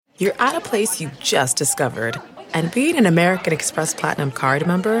you're at a place you just discovered. And being an American Express Platinum card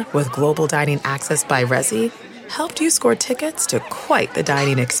member with global dining access by Resi helped you score tickets to quite the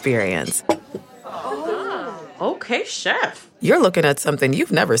dining experience. Oh, okay, chef. You're looking at something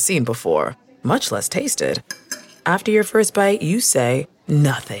you've never seen before, much less tasted. After your first bite, you say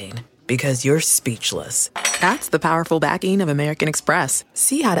nothing because you're speechless. That's the powerful backing of American Express.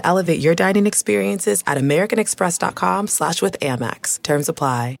 See how to elevate your dining experiences at americanexpress.com/withAmex. Terms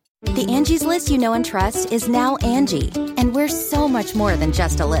apply. The Angie's List you know and trust is now Angie, and we're so much more than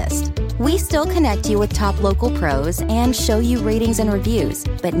just a list. We still connect you with top local pros and show you ratings and reviews,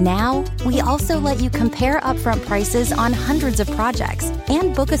 but now we also let you compare upfront prices on hundreds of projects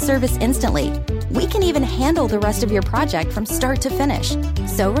and book a service instantly. We can even handle the rest of your project from start to finish.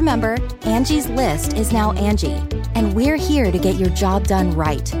 So remember, Angie's List is now Angie, and we're here to get your job done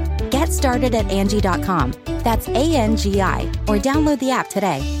right. Get started at Angie.com. That's ANGI, or download the app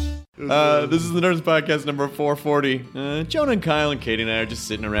today. This is the Nerds Podcast number 440. Jonah and Kyle and Katie and I are just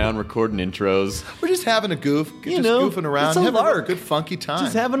sitting around recording intros. We're just having a goof. Just goofing around. It's a having lark. A good funky time.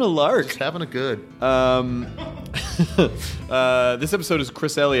 Just having a lark. Just having a good. This episode is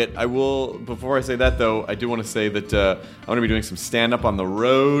Chris Elliott. Before I say that though, I do want to say that I'm going to be doing some stand-up on the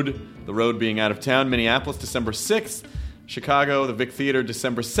road. The road being out of town. Minneapolis, December 6th. Chicago, the Vic Theater,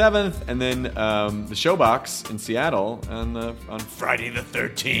 December 7th, and then the Showbox in Seattle on Friday the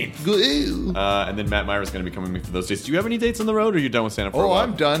 13th. And then Matt Meyer's going to be coming with me for those days. Do you have any dates on the road, or are you done with Santa for a while?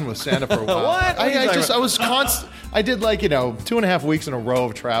 I'm done with Santa for a while. What? I did 2.5 weeks in a row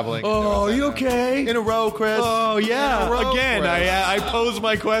of traveling. Oh, are you okay? In a row, Chris. Oh, yeah. Again, I posed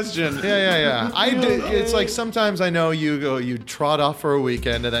my question. Yeah. It's like sometimes I know you trot off for a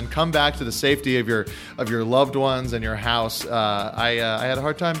weekend and then come back to the safety of your loved ones and your house. I had a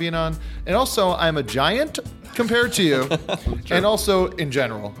hard time being on, and also I'm a giant compared to you, and also in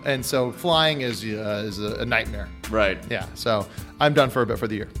general, and so flying is a nightmare. Right. Yeah. So I'm done for a bit for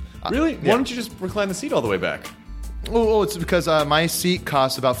the year. Really? Why don't you just recline the seat all the way back? Oh, it's because my seat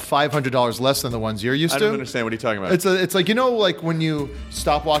costs about $500 less than the ones you're used to. I don't understand. what are you talking about? It's like, like when you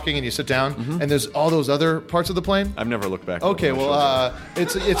stop walking and you sit down, and there's all those other parts of the plane. I've never looked back. Okay, well,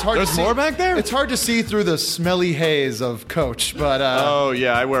 it's hard. There's to see. More back there. It's hard to see through the smelly haze of coach, but. Oh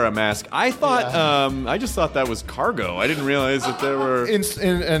yeah, I wear a mask. I thought, I just thought that was cargo. I didn't realize that there were. In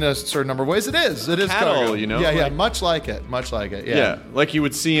a certain number of ways, it is. It is cattle, cargo. Yeah, much like it. Yeah, like you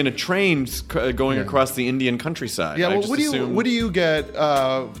would see in a train going across the Indian countryside. Yeah, well, what do you get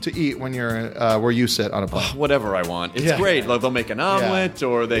to eat when you're where you sit on a plane? Whatever I want. It's great. Like, they'll make an omelet,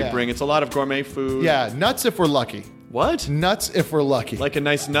 or they bring. It's a lot of gourmet food. Yeah, nuts if we're lucky. What? Nuts if we're lucky. Like a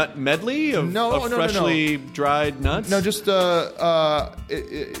nice nut medley of freshly dried nuts? No, just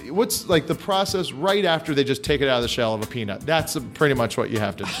what's like the process right after they just take it out of the shell of a peanut. That's pretty much what you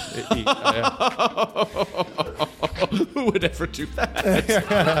have to eat. Who would ever do that?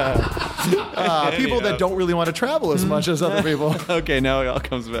 People that don't really want to travel as much as other people. Okay, now it all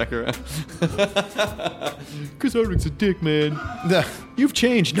comes back around. Chris Hardwick's a dick, man. You've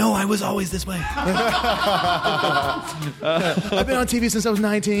changed. No, I was always this way. I've been on TV since I was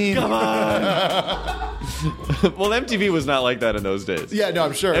 19. Come on. Well, MTV was not like that in those days. Yeah, no,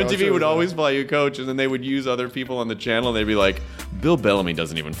 I'm sure. MTV would always fly you coach, and then they would use other people on the channel, and they'd be like, Bill Bellamy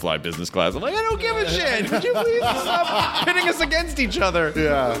doesn't even fly business class. I'm like, I don't give a shit. Would you please stop pitting us against each other?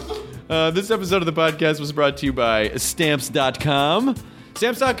 Yeah. This episode of the podcast was brought to you by Stamps.com.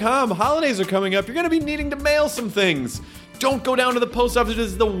 Stamps.com, holidays are coming up. You're going to be needing to mail some things. Don't go down to the post office. This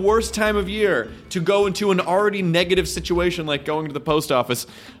is the worst time of year to go into an already negative situation like going to the post office.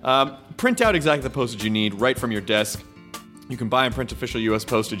 Print out exactly the postage you need right from your desk. You can buy and print official U.S.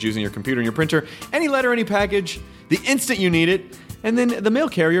 postage using your computer and your printer. Any letter, any package, the instant you need it. And then the mail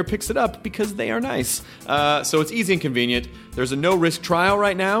carrier picks it up because they are nice. So it's easy and convenient. There's a no-risk trial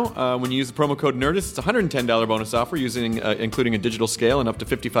right now. When you use the promo code NERDIST, it's a $110 bonus offer including a digital scale and up to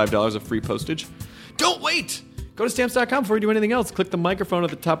 $55 of free postage. Don't wait! Go to Stamps.com before you do anything else. Click the microphone at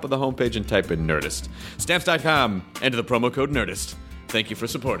the top of the homepage and type in Nerdist. Stamps.com. Enter the promo code Nerdist. Thank you for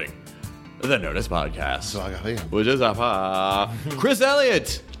supporting the Nerdist Podcast. Which is Chris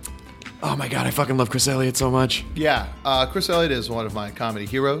Elliott. Oh my God, I fucking love Chris Elliott so much. Yeah, Chris Elliott is one of my comedy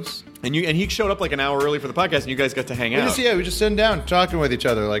heroes. And he showed up like an hour early for the podcast, and you guys got to hang out. We just sitting down, talking with each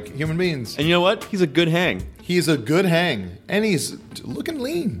other like human beings. And you know what? He's a good hang. He's a good hang, and he's looking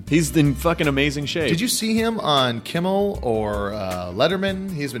lean. He's in fucking amazing shape. Did you see him on Kimmel or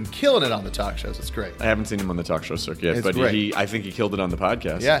Letterman? He's been killing it on the talk shows. It's great. I haven't seen him on the talk show circuit yet, but I think he killed it on the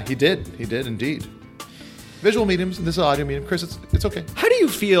podcast. Yeah, he did. He did indeed. Visual mediums, this is audio medium. Chris, it's okay. How do you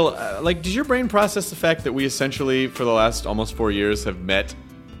feel, does your brain process the fact that we essentially, for the last almost 4 years, have met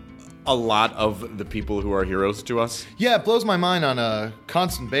a lot of the people who are heroes to us? Yeah, it blows my mind on a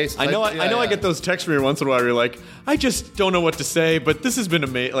constant basis. I know I get those texts from you once in a while where you're like, I just don't know what to say, but this has been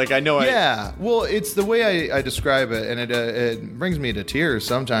amazing. Like, I know Yeah, well, it's the way I describe it, and it brings me to tears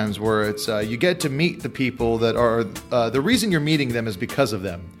sometimes, where it's you get to meet the people that are, the reason you're meeting them is because of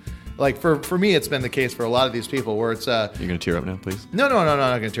them. Like, for me, it's been the case for a lot of these people where it's... You're going to tear up now, please? No, I'm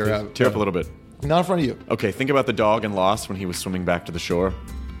not going to tear up. Tear up a little bit. Not in front of you. Okay, think about the dog in Lost when he was swimming back to the shore.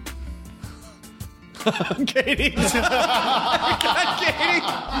 Katie. God, Katie.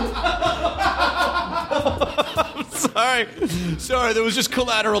 I'm sorry, there was just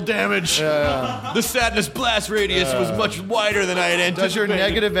collateral damage. Yeah. The sadness blast radius was much wider than I had anticipated. Does your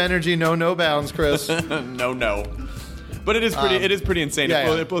negative energy know no bounds, Chris? No. But it is pretty insane.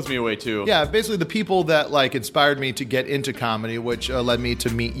 It blows me away too. Yeah, basically the people that like inspired me to get into comedy, which led me to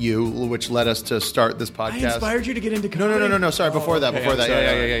meet you, which led us to start this podcast. I inspired you to get into comedy? No. Sorry, before that.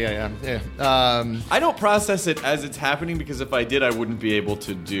 Yeah. I don't process it as it's happening because if I did, I wouldn't be able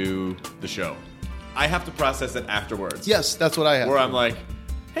to do the show. I have to process it afterwards. Yes, that's what I have. Where I'm like,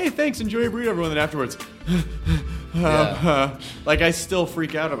 hey, thanks, enjoy your burrito, everyone. Then afterwards, like I still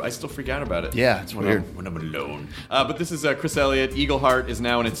freak out about it. Yeah, it's weird when I'm alone. But this is Chris Elliott. Eagleheart is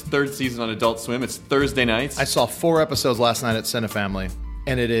now in its 3rd season on Adult Swim. It's Thursday nights. I saw 4 episodes last night at Cinefamily,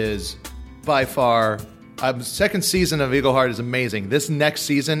 and it is by far. 2nd season of Eagleheart is amazing. This next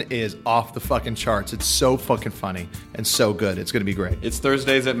season is off the fucking charts. It's so fucking funny and so good. It's going to be great. It's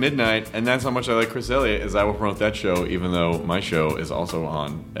Thursdays at midnight, and that's how much I like Chris Elliott, is I will promote that show, even though my show is also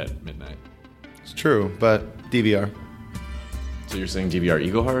on at midnight. It's true, but DVR. So you're saying DVR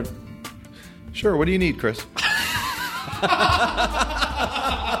Eagleheart? Sure. What do you need, Chris?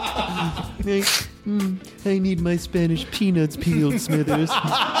 I need my Spanish peanuts peeled, Smithers.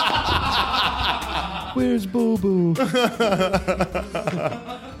 Where's Bobo?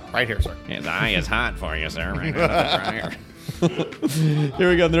 Right here, sir. His eye is hot for you, sir. Right here. Here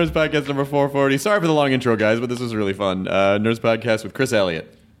we go, Nerds Podcast number 440. Sorry for the long intro, guys, but this was really fun. Nerds Podcast with Chris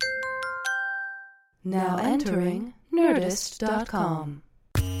Elliott. Now entering Nerdist.com.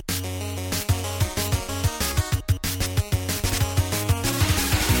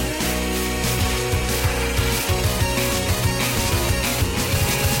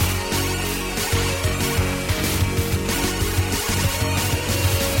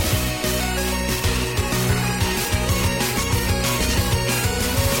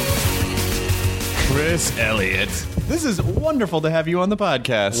 Chris Elliott. This is wonderful to have you on the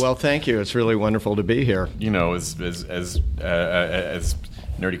podcast. Well, thank you. It's really wonderful to be here. You know, as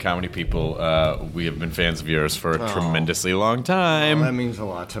nerdy comedy people, we have been fans of yours for a tremendously long time. Well, that means a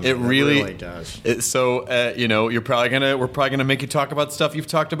lot to me. It really does. You know, we're probably gonna make you talk about stuff you've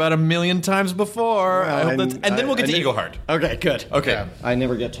talked about a million times before. Well, and then we'll get to Eagleheart. Okay, good. Okay. Yeah. I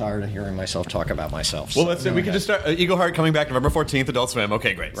never get tired of hearing myself talk about myself. Well, let's we can just start. Eagleheart coming back November 14th, Adult Swim.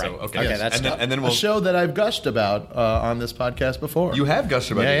 Okay, great. Right. So, okay, yes. That's and then we'll a show that I've gushed about on this podcast before. You have gushed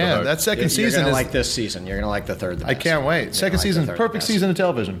about Eagleheart. Yeah. That second season You're gonna is like this season. You're gonna like the third. I can't wait. Second season, perfect season of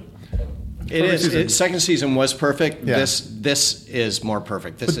television. It is. Second season was perfect. Yeah. This is more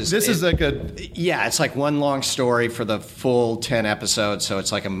perfect. This is like a it's like one long story for the full 10 episodes. So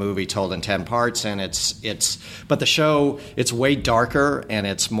it's like a movie told in 10 parts, and but the show, it's way darker and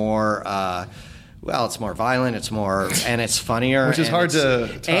it's more. It's more violent. It's more, and it's funnier, which is hard to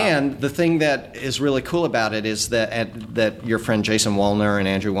top. And the thing that is really cool about it is that your friend Jason Wolner and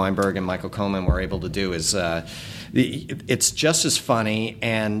Andrew Weinberg and Michael Coleman were able to do is it's just as funny,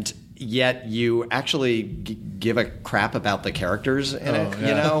 and yet you actually give a crap about the characters in it,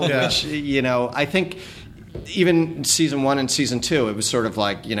 which, I think even season 1 and season 2, it was sort of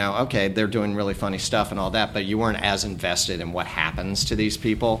like, okay, they're doing really funny stuff and all that, but you weren't as invested in what happens to these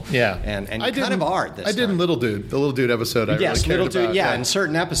people. Yeah. And you kind of are this I did in time. the Little Dude episode. I yes, really Little cared Dude, about. yeah, in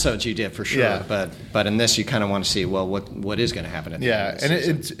certain episodes you did for sure, yeah. but in this you kind of want to see, well, what is going to happen at the end of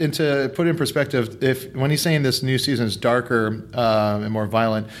the season. And to put it in perspective, when he's saying this new season is darker and more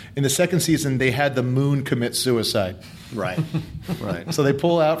violent, in the second season they had the moon commit suicide. Right. So they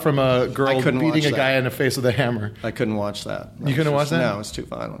pull out from a girl beating a guy in the face with a hammer. I couldn't watch that. You couldn't watch that? No, it was too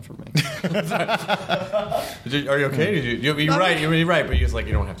violent for me. Are you okay? You're right. You're right. But you're like,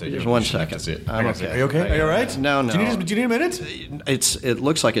 you don't have to. Just 1 second. I'm okay. Are you okay? Are you all right? No. Do you need a minute? It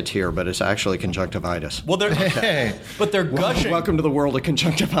looks like a tear, but it's actually conjunctivitis. Well, but they're gushing. Welcome to the world of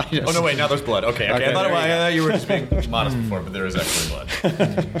conjunctivitis. Oh no, wait. Now there's blood. Okay. I thought you were just being modest before, but there is actually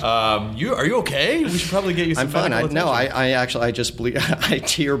blood. Are you okay? We should probably get you some. I'm fine. I just bleed. I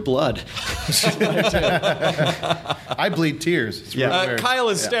tear blood. I bleed tears. It's really weird. Kyle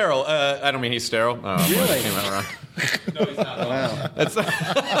is sterile. I don't mean he's sterile. Really? No, he's not. Wow. That's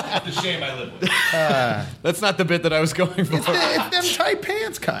the shame I live with. That's not the bit that I was going for. It's them tight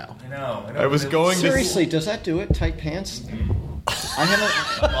pants, Kyle. I know. I was going Seriously, does that do it? Tight pants? I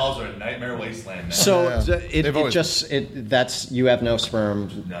haven't. Balls are a nightmare wasteland now. So Yeah. that's you have no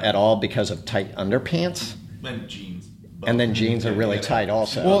sperm at all because of tight underpants, And jeans. and then jeans are really tight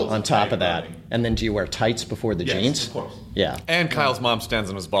also. Well, on top of that, tight. and then do you wear tights before the jeans? Of course. Yeah. And Kyle's mom stands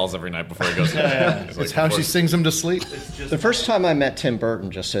on his balls every night before he goes to bed. He's like, It's how she sings him to sleep. The first time I met Tim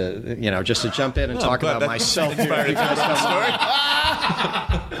Burton, just to jump in and talk about myself.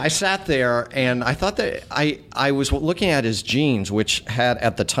 I sat there and I thought that I was looking at his jeans, which had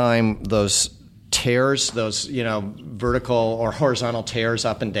at the time those tears, those vertical or horizontal tears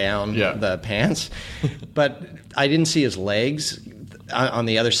up and down the pants, but I didn't see his legs on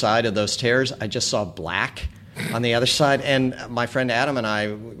the other side of those tears. I just saw black on the other side. And my friend Adam and I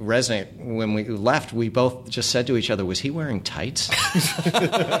resonate. When we left, we both just said to each other, was he wearing tights?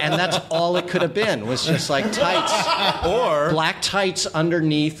 And that's all it could have been, was just like tights. Or black tights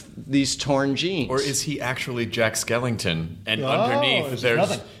underneath these torn jeans. Or is he actually Jack Skellington? And underneath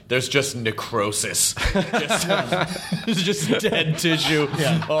there's just necrosis. just dead tissue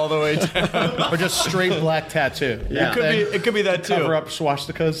all the way down. Or just straight black tattoo. Yeah. It could be that too. Cover up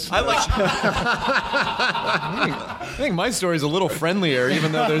swastikas. I think my story's a little friendlier,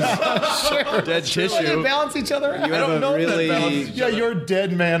 even though there's dead tissue. They balance each other out. You have a really you're a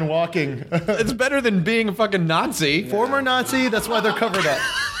dead man walking. It's better than being a fucking Nazi. Former Nazi, that's why they're covered up.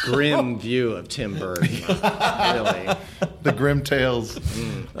 grim view of Tim Burton. Really. The grim tales.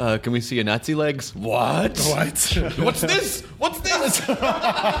 Can we see your Nazi legs? What? What's this? What's this?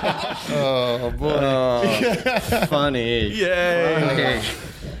 Oh, boy. Funny. Yay.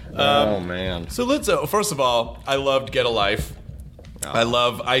 Oh, man. So let's, first of all, I loved Get a Life.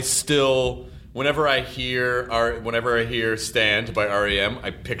 I still, whenever I hear Stand by R.E.M.,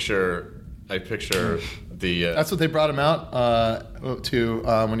 I picture the... That's what they brought him out to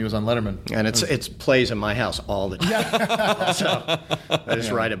when he was on Letterman. And it's plays in my house all the time. So I just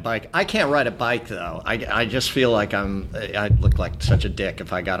ride a bike. I can't ride a bike though. I just feel like I'd look like such a dick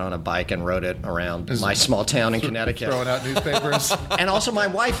if I got on a bike and rode it around my small town in Connecticut. Throwing out newspapers. And also my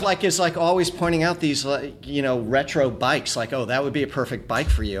wife is always pointing out these retro bikes, like, oh, that would be a perfect bike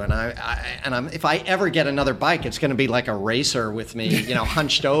for you. And I'm if I ever get another bike, it's going to be like a racer with me,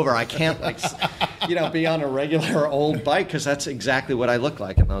 hunched over. I can't be on a regular old bike because that's exactly what I look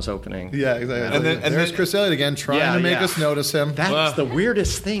like in those openings. Yeah, exactly. And there's Chris Elliott again trying to make us notice him. That's the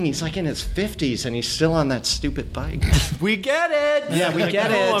weirdest thing. He's like in his 50s and he's still on that stupid bike. We get it. Yeah, we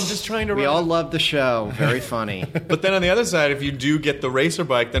get it. I'm just trying to. We all love the show. Very funny. But then on the other side, if you do get the racer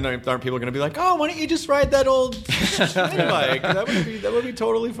bike, then aren't people going to be like, oh, why don't you just ride that old bike? That would be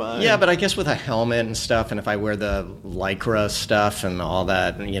totally fine. Yeah, but I guess with a helmet and stuff, and if I wear the Lycra stuff and all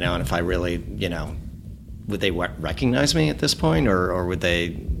that, and if I really, would they recognize me at this point, or would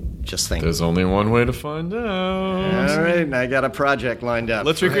they just think? There's only one way to find out. All right, and I got a project lined up.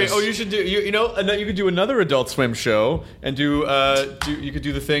 Let's recreate. Oh, you should do. You could do another Adult Swim show and do. You could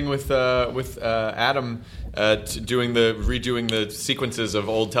do the thing with Adam redoing the sequences of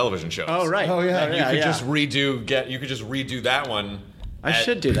old television shows. Oh right. Oh yeah. You could just redo that one. I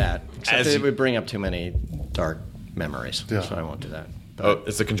should do that. Except it would bring up too many dark memories, so I won't do that. Oh,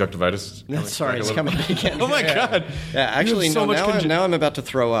 it's the conjunctivitis. Sorry, it's coming again. Oh my God! Yeah, actually, so now I'm about to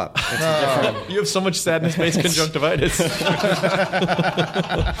throw up. You have so much sadness-based conjunctivitis.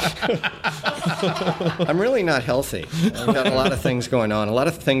 I'm really not healthy. I've got a lot of things going on, a lot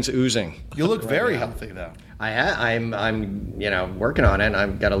of things oozing. You look very healthy, though. I'm working on it, and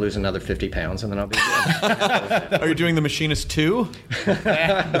I've got to lose another 50 pounds, and then I'll be good. Are you doing The Machinist 2?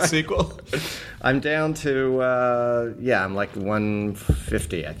 The sequel? I'm down to, I'm like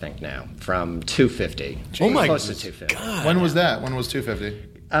 150, I think, now, from 250. Oh, my Close to 250. God. When was that? When was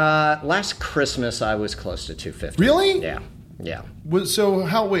 250? Last Christmas, I was close to 250. Really? Yeah. So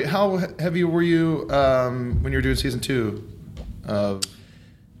how heavy were you when you were doing season 2 of...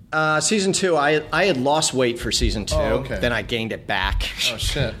 Season 2, I had lost weight for season 2. Oh, okay. Then I gained it back. Oh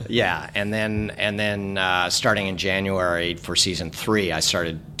shit! Yeah, and then starting in January for season 3, I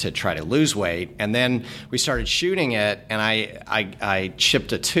started to try to lose weight, and then we started shooting it, and I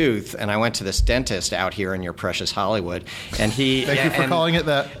chipped a tooth, and I went to this dentist out here in your precious Hollywood, and he thank you for calling it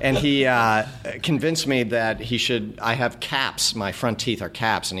that, and he convinced me that I have caps, my front teeth are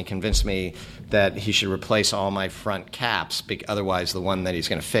caps, and he convinced me that he should replace all my front caps, otherwise the one that he's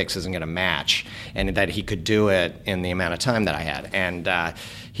going to fix isn't going to match, and that he could do it in the amount of time that I had. And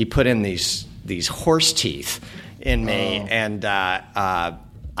he put in these horse teeth in me, and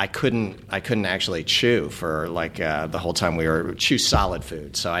I couldn't actually chew for like the whole time we were chew solid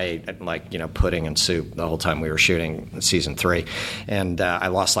food. So I ate like pudding and soup the whole time we were shooting season 3, and I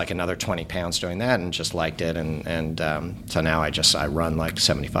lost like another 20 pounds doing that, and just liked it, and so now I run like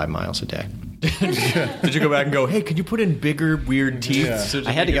 75 miles a day. Did you go back and go, hey, could you put in bigger weird teeth? Yeah.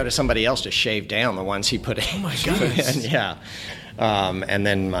 I had to go to somebody else to shave down the ones he put in. Oh my gosh. Yeah. And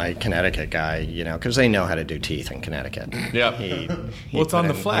then my Connecticut guy, because they know how to do teeth in Connecticut. Yeah. Well, it's on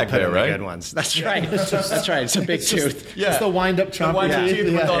the flag there, right? Good ones. That's right. That's right. It's a big tooth. It's the wind-up chompy. The wind-up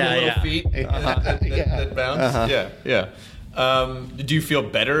teeth with all the little feet that bounce. Uh-huh. Yeah. Do you feel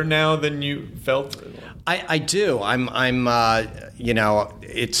better now than you felt? I do.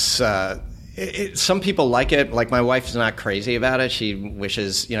 Some people like it. Like, my wife's not crazy about it. She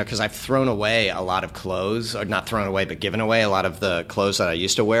wishes, because I've thrown away a lot of clothes, or not thrown away, but given away a lot of the clothes that I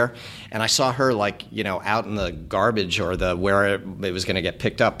used to wear. And I saw her, out in the garbage or where it was going to get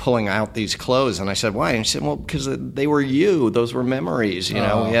picked up, pulling out these clothes. And I said, why? And she said, well, because they were you. Those were memories. We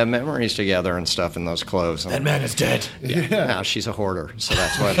have memories together and stuff in those clothes. That man is dead. Yeah. Now she's a hoarder, so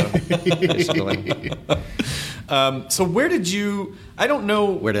that's why. Basically. So where did you? I don't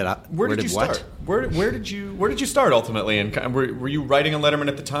know. Where did you start? Where did you start ultimately? And were you writing on Letterman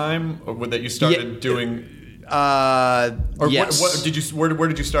at the time, or that you started doing? Yes. Where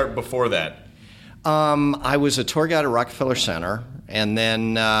did you start before that? I was a tour guide at Rockefeller Center, and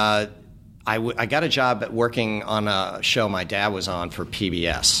then I got a job at working on a show my dad was on for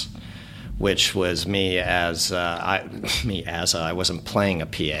PBS. Which was I wasn't playing a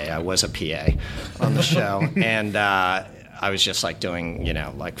PA, I was a PA on the show, and I was just doing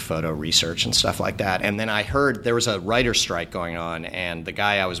photo research and stuff like that. And then I heard there was a writer's strike going on, and the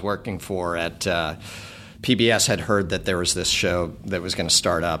guy I was working for at PBS had heard that there was this show that was going to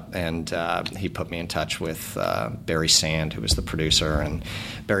start up, and he put me in touch with Barry Sand, who was the producer, and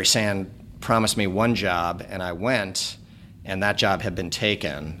Barry Sand promised me one job, and I went. And that job had been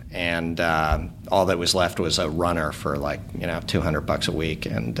taken, and all that was left was a runner for $200 a week,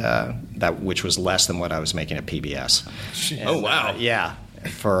 and which was less than what I was making at PBS. And, oh wow! Yeah,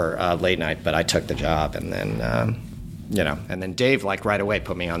 for late night, but I took the job, and then and then Dave right away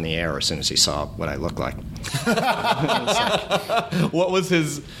put me on the air as soon as he saw what I looked like. What was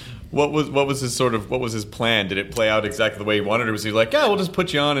his? What was his plan? Did it play out exactly the way he wanted, or was he like, yeah, we'll just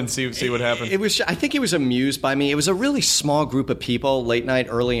put you on and see what happens? I think he was amused by me. It was a really small group of people late night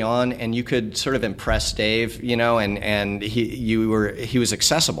early on, and you could sort of impress Dave, and he was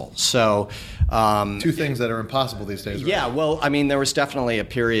accessible. So two things that are impossible these days. Right? Yeah, well, I mean, there was definitely a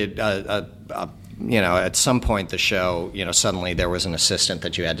period. At some point the show, suddenly there was an assistant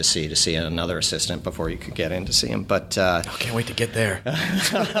that you had to see another assistant before you could get in to see him. But I can't wait to get there.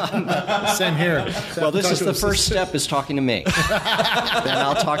 Same here. Well, this is the first step is talking to me. Then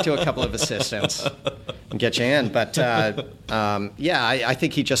I'll talk to a couple of assistants and get you in. But I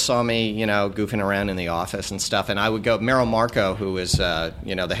think he just saw me, goofing around in the office and stuff. And I would go. Meryl Marco, who was the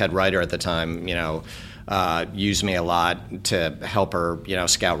head writer at the time, used me a lot to help her,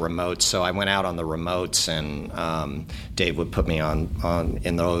 scout remotes. So I went out on the remotes, and Dave would put me on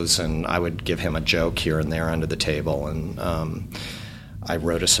in those, and I would give him a joke here and there under the table, and I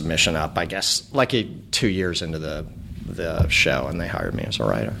wrote a submission up, I guess, 2 years into the show, and they hired me as a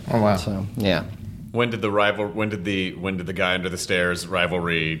writer. Oh wow! So yeah. When did the guy under the stairs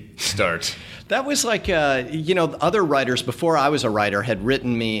rivalry start? That was other writers before I was a writer had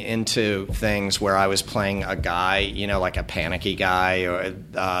written me into things where I was playing a guy, like a panicky guy,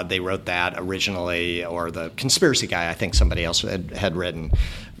 or they wrote that originally, or the conspiracy guy I think somebody else had written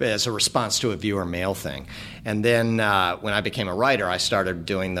as a response to a viewer mail thing. And then when I became a writer, I started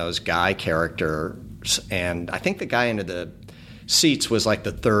doing those guy characters, and I think the guy under the seats was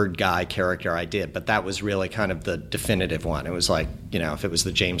the third guy character I did, but that was really kind of the definitive one. It was if it was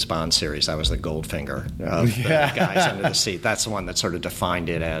the James Bond series, I was the Goldfinger of the guys under the seat. That's the one that sort of defined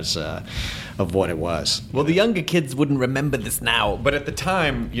it as of what it was. Well, the younger kids wouldn't remember this now, but at the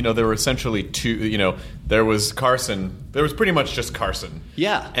time, there were essentially two. There was Carson. There was pretty much just Carson.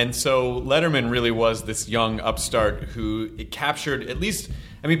 Yeah, and so Letterman really was this young upstart who it captured. At least,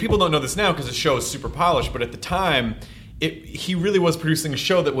 I mean, people don't know this now because the show is super polished, but at the time. He really was producing a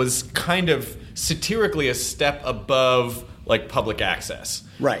show that was kind of satirically a step above public access,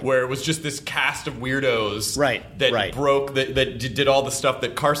 right? Where it was just this cast of weirdos, that broke that did all the stuff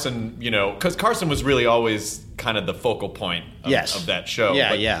that Carson, because Carson was really always kind of the focal point of that show.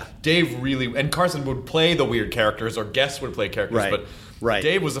 Yeah. Dave really, and Carson would play the weird characters, or guests would play characters, right. but Right.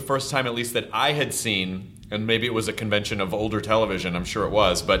 Dave was the first time, at least, that I had seen, and maybe it was a convention of older television, I'm sure it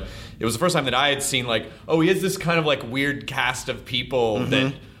was, but it was the first time that I had seen, like, oh, he has this kind of, like, weird cast of people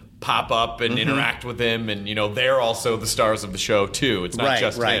that pop up and interact with him, and, you know, they're also the stars of the show, too. It's not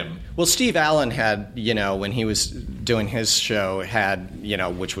just him. Well, Steve Allen had, you know, when he was doing his show, had, you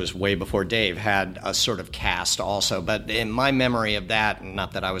know, which was way before Dave, had a sort of cast also. But in my memory of that,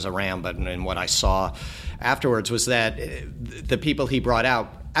 not that I was around, but in what I saw afterwards, was that the people he brought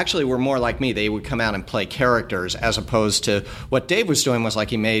out actually were more like me. They would come out and play characters, as opposed to what Dave was doing was like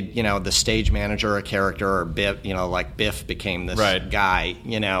he made, you know, the stage manager a character, or Biff, you know, like Biff became this guy,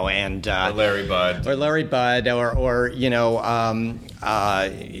 you know, and or Larry Budd, or you know,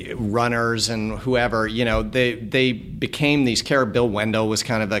 runners and whoever, you know, they became these characters. Bill Wendell was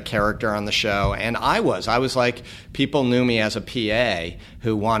kind of a character on the show, and I was like, people knew me as a PA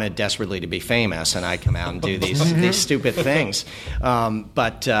who wanted desperately to be famous, and I come out and do these stupid things,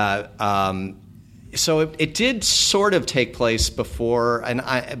 so it did sort of take place before,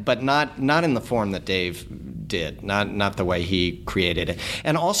 but not in the form that Dave did, not the way he created it.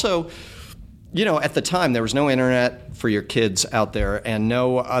 And also, you know, at the time there was no internet for your kids out there, and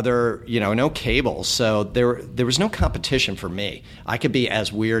no other, you know, no cable, so there was no competition for me. I could be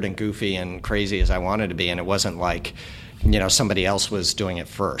as weird and goofy and crazy as I wanted to be, and it wasn't like, you know, somebody else was doing it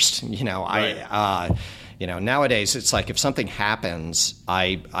first. You know, you know, nowadays it's like if something happens,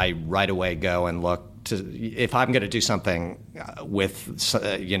 I right away go and look to, if I'm going to do something with,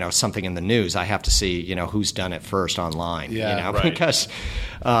 you know, something in the news, I have to see, you know, who's done it first online. Yeah, you know, because,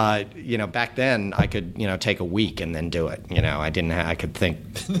 you know, back then I could, you know, take a week and then do it. You know, I could think,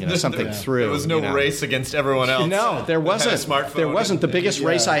 you know, something through. There was no race against everyone else. No, there wasn't. There wasn't. The biggest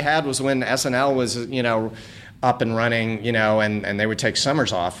race I had was when SNL was, you know, up and running, you know, and they would take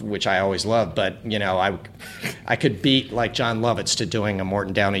summers off, which I always loved. But, you know, I could beat, like, John Lovitz to doing a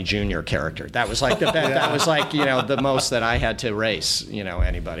Morton Downey Jr. character. That was like that was like, you know, the most that I had to race, you know,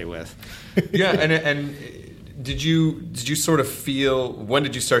 anybody with. Yeah, and did you sort of feel, when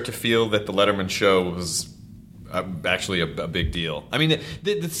did you start to feel that the Letterman show was actually a big deal? I mean,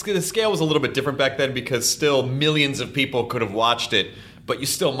 the scale was a little bit different back then, because still millions of people could have watched it, but you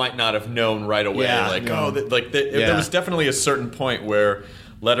still might not have known right away. There was definitely a certain point where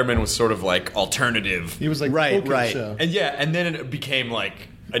Letterman was sort of like alternative. He was like right. Show. And then it became like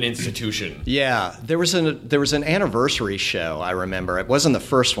an institution. Yeah, there was an anniversary show, I remember. It wasn't the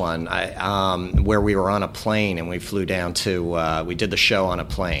first one. Where we were on a plane and we flew down to. We did the show on a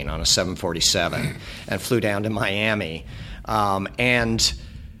plane on a 747 and flew down to Miami, and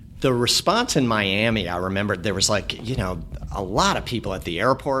the response in Miami, I remember there was, like, you know, a lot of people at the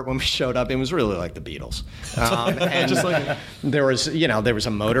airport when we showed up. It was really like the Beatles. And just like, there was a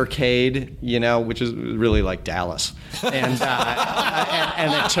motorcade, you know, which is really like Dallas. And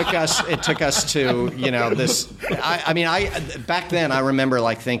it took us to, you know, this. Back then I remember,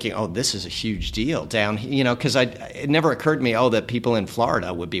 like, thinking, oh, this is a huge deal down, you know, because it never occurred to me, that people in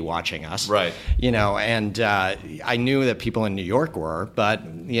Florida would be watching us, right? You know, and I knew that people in New York were, but,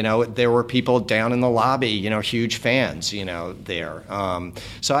 you know, there were people down in the lobby, you know, huge fans, you know, there.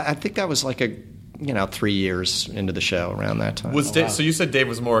 So I think that was like 3 years into the show around that time. So you said Dave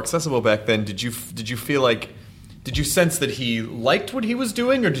was more accessible back then. Did you feel like, did you sense that he liked what he was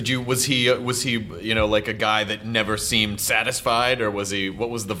doing, or was he you know, like a guy that never seemed satisfied, or what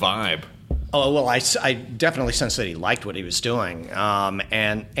was the vibe? Oh, well, I definitely sensed that he liked what he was doing,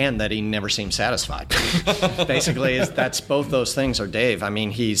 and that he never seemed satisfied. Basically, that's both those things are Dave. I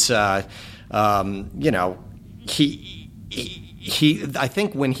mean, he's, you know, he. I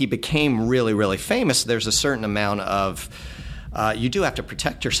think when he became really, really famous, there's a certain amount of. You do have to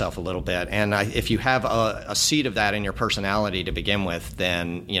protect yourself a little bit, and if you have a seed of that in your personality to begin with,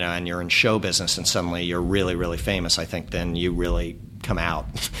 then, you know, and you're in show business and suddenly you're really, really famous, I think then you really come out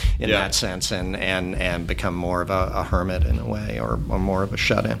in that sense and become more of a hermit in a way, or more of a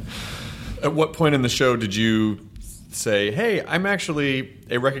shut-in. At what point in the show did you say, hey, I'm actually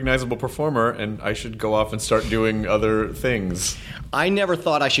a recognizable performer and I should go off and start doing other things? I never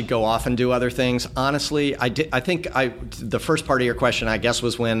thought I should go off and do other things. Honestly, I think the first part of your question, I guess,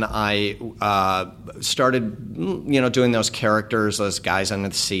 was when I started, you know, doing those characters, those guys under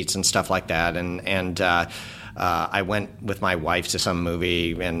the seats and stuff like that, and I went with my wife to some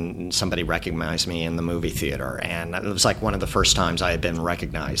movie and somebody recognized me in the movie theater, and it was like one of the first times I had been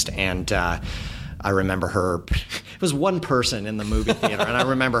recognized, and I remember her. It was one person in the movie theater, and I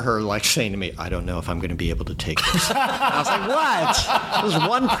remember her like saying to me, "I don't know if I'm going to be able to take this." And I was like, "What?" It was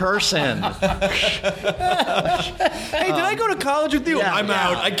one person. Hey, did I go to college with you? Yeah, I'm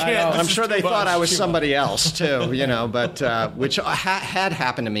out. I can't. I'm sure they thought I was somebody else too, but which had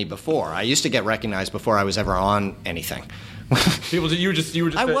happened to me before. I used to get recognized before I was ever on anything. People, you were just.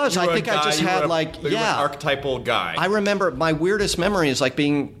 I was. You were I think I just had an archetypal guy. I remember my weirdest memory is like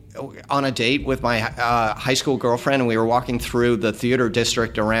being on a date with my high school girlfriend, and we were walking through the theater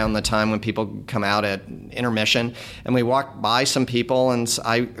district around the time when people come out at intermission, and we walked by some people, and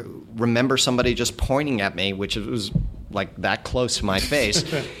I remember somebody just pointing at me, which was like that close to my face,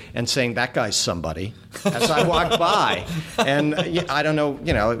 and saying, "That guy's somebody," as I walked by. And I don't know,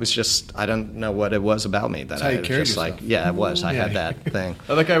 it was just, I don't know what it was about me that I was just like, yeah, it was. I had that thing.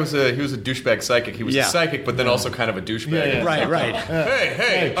 Oh, that guy was he was a douchebag psychic. He was a psychic, but then also kind of a douchebag. Yeah. Right.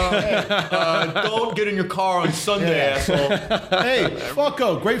 Hey, don't get in your car on Sunday, asshole. Hey,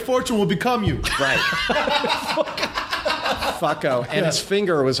 fucko, great fortune will become you. Right. Fucko. And his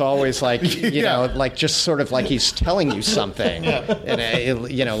finger was always like, like just sort of like he's telling you something.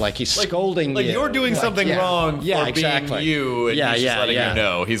 And, like he's scolding like you. You're doing something wrong for exactly. being you, and he's just letting you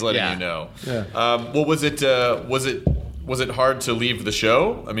know. He's letting you know. Yeah. Well, was it hard to leave the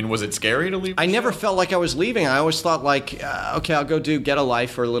show? I mean, was it scary to leave the I show? never felt like I was leaving. I always thought like, okay, I'll go Get a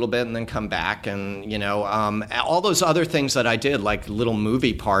Life for a little bit and then come back. And, all those other things that I did, like little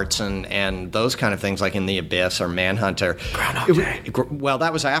movie parts and those kind of things, like in The Abyss or Manhunter. Well,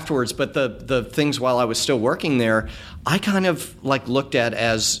 that was afterwards. But the things while I was still working there, I kind of like looked at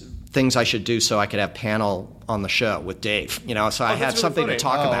as things I should do so I could have panel on the show with Dave, so I had really something funny. to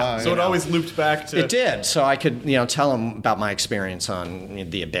talk about. wow, So it always looped back to... It did, so I could, tell him about my experience on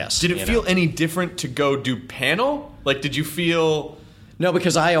The Abyss. Did it feel any different to go do panel? Like, did you feel... No,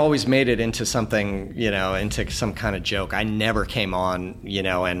 because I always made it into something, into some kind of joke. I never came on,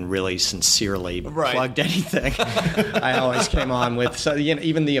 and really sincerely plugged anything. I always came on with,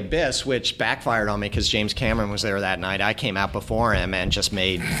 even The Abyss, which backfired on me because James Cameron was there that night. I came out before him and just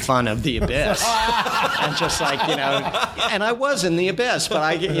made fun of The Abyss. And just like, and I was in The Abyss,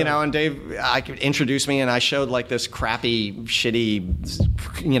 but and Dave, introduced me and I showed like this crappy,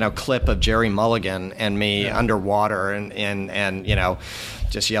 shitty, clip of Jerry Mulligan and me underwater and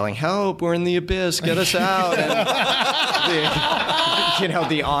just yelling, "Help, we're in the abyss, get us out." And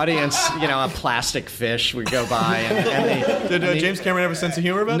the audience, a plastic fish would go by. Did James Cameron have a sense of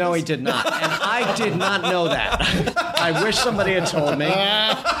humor about this? No, he did not. And I did not know that. I wish somebody had told me.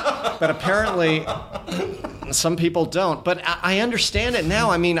 But apparently... some people don't, but I understand it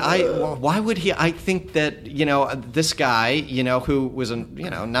now. I mean, why would he? I think that this guy, who was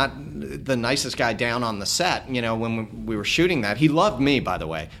not the nicest guy down on the set. When we were shooting that, he loved me, by the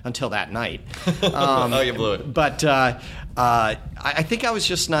way, until that night. You blew it. But I think I was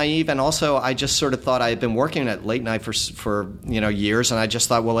just naive, and also I just sort of thought I had been working at late night for years, and I just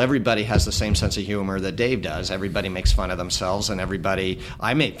thought, well, everybody has the same sense of humor that Dave does. Everybody makes fun of themselves, and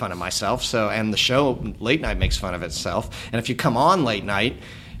I made fun of myself. And the show late night makes fun of itself. And if you come on late night,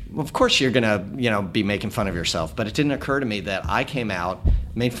 well, of course you're gonna be making fun of yourself. But it didn't occur to me that I came out,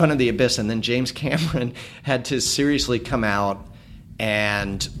 made fun of The Abyss, and then James Cameron had to seriously come out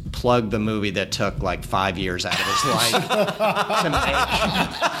and plug the movie that took like 5 years out of his life to make.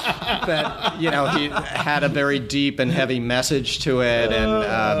 That he had a very deep and heavy message to it,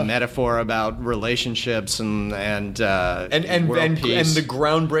 and metaphor about relationships and world peace. And the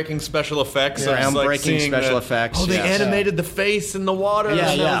groundbreaking special effects. Groundbreaking special effects. Oh, they animated the face in the water.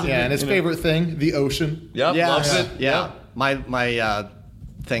 Yeah, and his favorite thing, the ocean. Yep, loves it. Yeah. My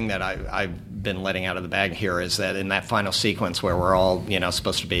thing that I've been letting out of the bag here is that in that final sequence where we're all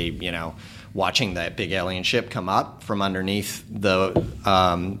supposed to be watching that big alien ship come up from underneath the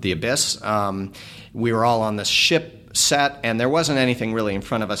abyss, we were all on this ship set, and there wasn't anything really in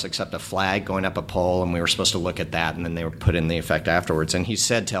front of us except a flag going up a pole, and we were supposed to look at that, and then they were put in the effect afterwards. And he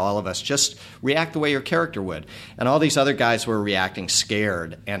said to all of us, just react the way your character would. And all these other guys were reacting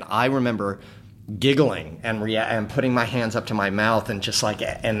scared, and I remember giggling and putting my hands up to my mouth and just like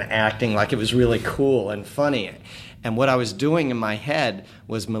and acting like it was really cool and funny. And what I was doing in my head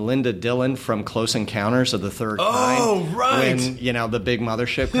was Melinda Dillon from Close Encounters of the Third Kind. Oh, right. When, the big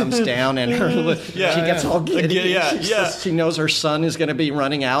mothership comes down and she gets all giddy. She knows her son is going to be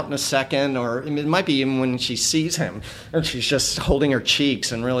running out in a second, or it might be even when she sees him. And she's just holding her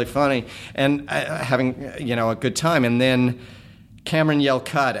cheeks and really funny and having, a good time. And then Cameron yelled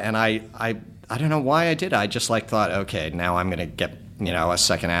cut, and I don't know why I did. I just thought, okay, now I'm going to get a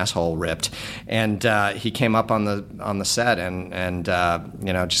second asshole ripped, and he came up on the set and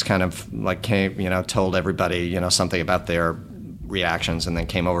just kind of like told everybody something about their reactions, and then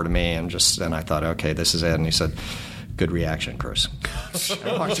came over to me and I thought, okay, this is it, and he said, "Good reaction, Chris."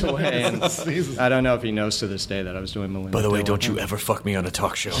 I walked away, and I don't know if he knows to this day that I was doing Melinda. By the way, don't you ever fuck me on a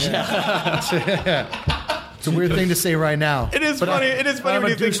talk show. It's a weird thing to say right now. It is funny. It is funny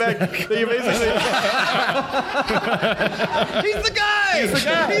when you think back that you basically. He's the guy. He's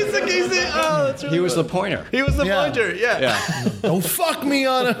the. Oh, that's really He was the pointer. He was the pointer. Yeah. Don't fuck me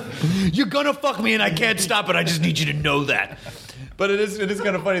on a. You're gonna fuck me, and I can't stop it. I just need you to know that. But it is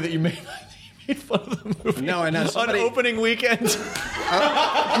kind of funny that you made fun of the movie. No, and on opening weekend.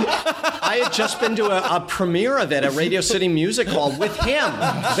 I had just been to a premiere of it at Radio City Music Hall with him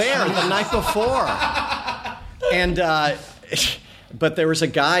there the night before. And but there was a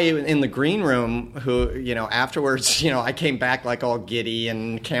guy in the green room who, afterwards, I came back like all giddy,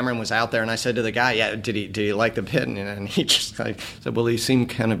 and Cameron was out there, and I said to the guy, "Yeah, did he like the pit?" And he just said, "Well, he seemed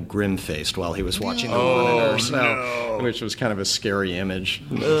kind of grim-faced while he was watching the monitor, which was kind of a scary image."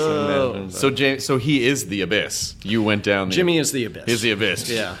 So he is the abyss. You went down. Jimmy is the abyss. He's the abyss.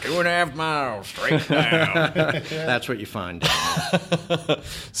 Yeah, 2.5 miles straight down. That's what you find down there.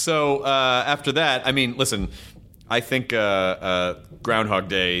 So after that, I mean, listen. I think Groundhog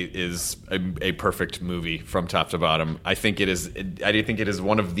Day is a perfect movie from top to bottom. I think it is. I think it is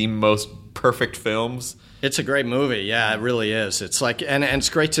one of the most perfect films. It's a great movie. Yeah, it really is. It's like, and it's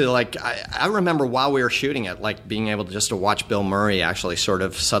great to like. I remember while we were shooting it, like being able to watch Bill Murray actually sort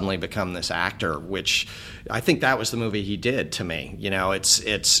of suddenly become this actor, which I think that was the movie he did to me.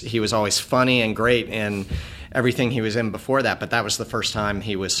 He was always funny and great and everything he was in before that, but that was the first time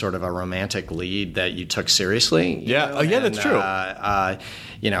he was sort of a romantic lead that you took seriously. That's true.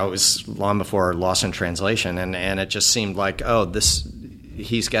 It was long before Lost in Translation, and it just seemed like,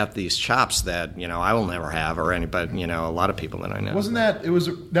 he's got these chops that I will never have, or anybody, a lot of people that I know. That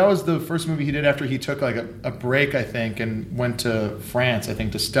was the first movie he did after he took like a break, I think, and went to France, I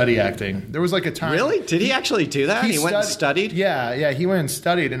think, to study acting. There was like a time. Really? Did he actually do that? He went and studied? Yeah, he went and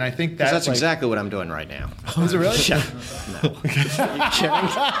studied, and I think that's exactly what I'm doing right now. Is it really? Yeah. No. Are you kidding?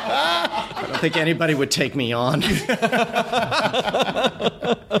 I don't think anybody would take me on.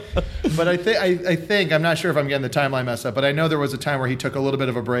 But I think I'm not sure if I'm getting the timeline messed up, but I know there was a time where he took a little bit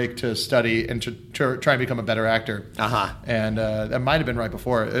of a break to study and to try and become a better actor. And that might have been right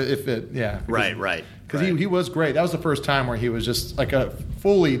before. Right. Because he was great. That was the first time where he was just like a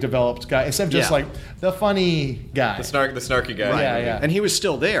fully developed guy, instead of just like the funny guy. The snarky guy. Right. Yeah. And he was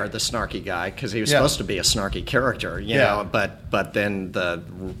still there, the snarky guy, because he was supposed to be a snarky character, you know, but then the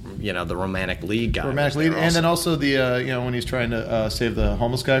romantic lead guy. And then also the, when he's trying to save the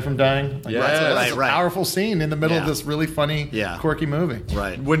homeless guy from dying. Like, that's a powerful scene in the middle of this really funny, quirky movie.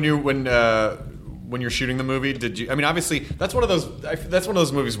 Right. When you're shooting the movie, did you? I mean, obviously, that's one of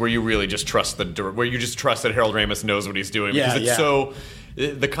those movies where you really just trust that Harold Ramis knows what he's doing, because it's so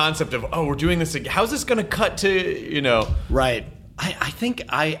the concept of we're doing this. How's this going to cut to Right. I think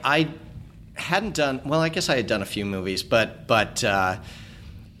I hadn't done well. I guess I had done a few movies, but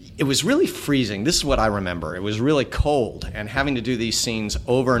it was really freezing. This is what I remember. It was really cold, and having to do these scenes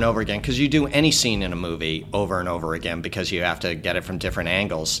over and over again, because you do any scene in a movie over and over again because you have to get it from different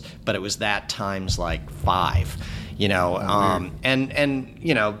angles. But it was that times like 5, and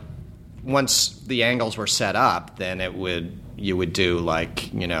once the angles were set up, then you would do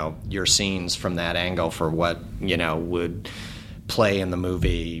like your scenes from that angle for what would play in the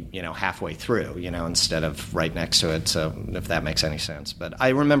movie, halfway through, instead of right next to it. So if that makes any sense. But I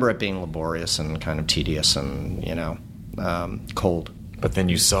remember it being laborious and kind of tedious and, cold. But then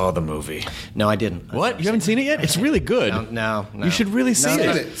you saw the movie. No, I didn't. What? You haven't seen it yet? It's really good. No. You should really see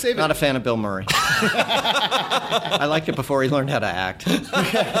it. Save it. Not a fan of Bill Murray. I liked it before he learned how to act. You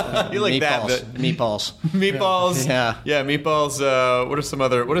like Meatballs. Meatballs. Yeah. Yeah, Meatballs. What are some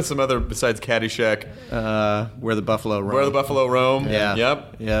other besides Caddyshack? Where the Buffalo Roam. Where the Buffalo Roam. Yeah.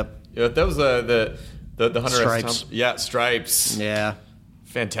 Yep. Yeah, that was the Hunter Stripes. Stripes. Yeah.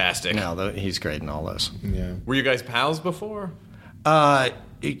 Fantastic. No, he's great in all those. Yeah. Were you guys pals before? No.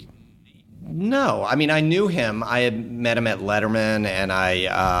 I mean, I knew him. I had met him at Letterman, and I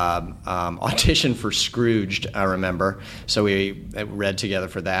auditioned for Scrooged, I remember. So we read together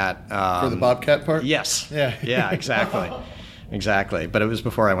for that. For the Bobcat part? Yes. Yeah. Yeah, exactly. Exactly. But it was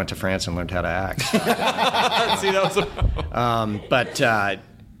before I went to France and learned how to act. See, that was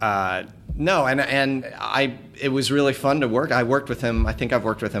no, and it was really fun to work. I think I've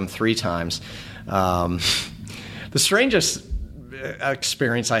worked with him 3 times. The strangest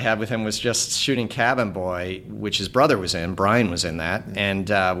experience I had with him was just shooting Cabin Boy, which his brother was in. Brian was in that, and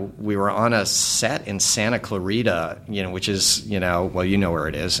we were on a set in Santa Clarita, which is well, you know where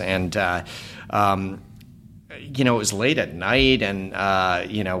it is, and it was late at night, and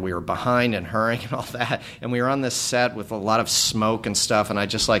we were behind and hurrying and all that, and we were on this set with a lot of smoke and stuff, and I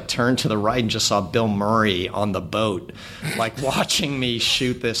just turned to the right and just saw Bill Murray on the boat, watching me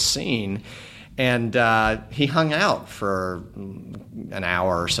shoot this scene. And he hung out for an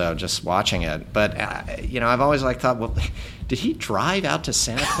hour or so just watching it. But, I've always thought, well, did he drive out to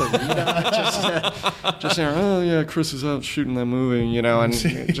Santa Clarita? just oh, yeah, Chris is out shooting that movie, and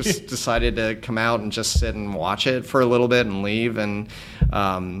just decided to come out and just sit and watch it for a little bit and leave. And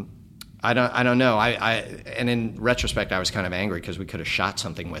I don't know. And in retrospect, I was kind of angry because we could have shot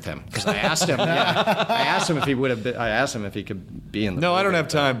something with him. Because I asked him, if he would have. I asked him if he could be in the. No, movie. I don't have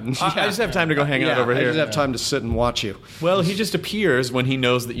time. I just have time to go hang out over here. I just have time to sit and watch you. Well, he just appears when he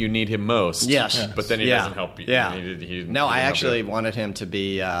knows that you need him most. Yes, but then he doesn't help you. Yeah. No, I actually wanted him to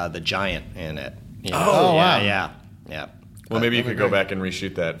be the giant in it. Oh, wow. Yeah. Well, maybe you could go back and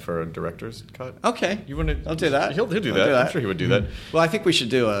reshoot that for a director's cut. Okay. You want to? I'll do that. He'll do that. I'm sure he would do that. Well, I think we should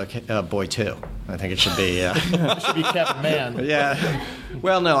do a Boy 2. I think it should be. It should be Captain Man. Yeah.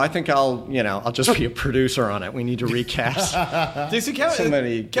 Well, no, I think I'll just be a producer on it. We need to recast. Do you see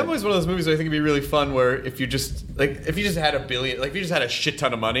Cowboy is one of those movies where I think it'd be really fun. Where if you just had $1 billion, if you just had a shit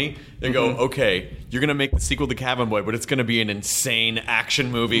ton of money, they go, okay, you're gonna make the sequel to Cabin Boy, but it's gonna be an insane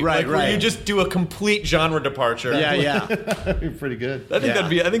action movie, right? Where you just do a complete genre departure. Yeah. That'd be pretty good. I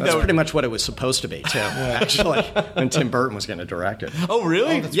think that's pretty much what it was supposed to be too. Actually, when Tim Burton was going to direct it. Oh,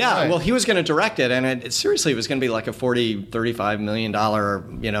 really? Right. Well, he was going to direct it, and it seriously was going to be like a $35 million,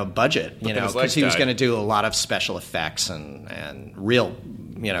 budget, because he was going to do a lot of special effects and real,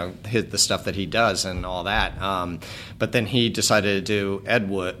 the stuff that he does and all that. But then he decided to do Ed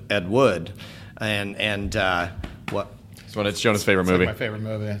Wood, and what? It's Jonah's favorite movie. It's my favorite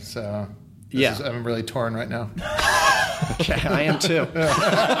movie. So I'm really torn right now. Okay, I am too.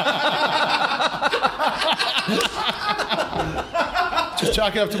 Just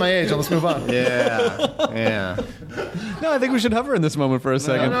chalk it up to my age and let's move on. Yeah. No, I think we should hover in this moment for a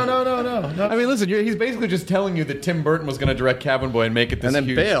second. No. I mean, listen, he's basically just telling you that Tim Burton was going to direct Cabin Boy and make it this and then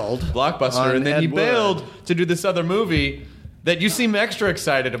huge bailed blockbuster, and then Ed he Wood. bailed to do this other movie that you seem extra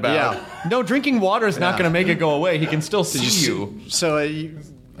excited about. Yeah. No, drinking water is not going to make it go away. He can still see you. So,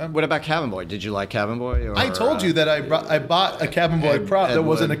 what about Cabin Boy? Did you like Cabin Boy? Or, I told you that I bought a Cabin Boy prop that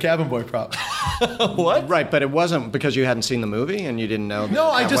wasn't a Cabin Boy prop. What? Right, but it wasn't because you hadn't seen the movie and you didn't know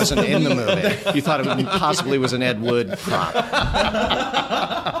that wasn't in the movie. You thought it possibly was an Ed Wood prop.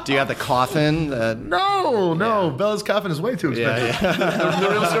 Do you have the coffin? No. Bella's coffin is way too expensive. Yeah. The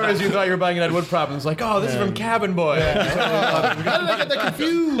real story is you thought you were buying an Ed Wood prop, and it's like, oh, this is from Cabin Boy. How did I get that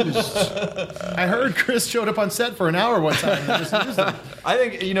confused? I heard Chris showed up on set for an hour one time and just used it. I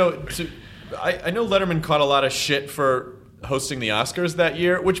think, I know Letterman caught a lot of shit for hosting the Oscars that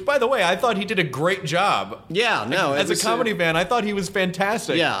year, which, by the way, I thought he did a great job. Yeah, no. As a comedy fan, I thought he was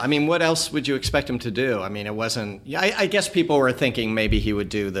fantastic. Yeah, I mean, what else would you expect him to do? I mean, it wasn't... I guess people were thinking maybe he would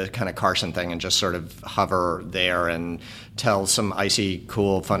do the kind of Carson thing and just sort of hover there and tell some icy,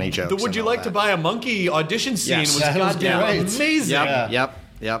 cool, funny jokes. The Would You Like to Buy a Monkey audition scene was goddamn amazing. Yep.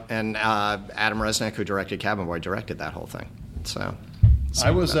 And Adam Resnick, who directed Cabin Boy, directed that whole thing. So...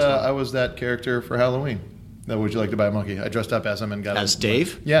 I was that character for Halloween. That Would You Like to Buy a Monkey? I dressed up as him and got as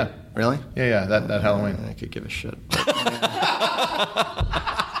Dave. Yeah, really? Yeah. That Halloween. I could give a shit.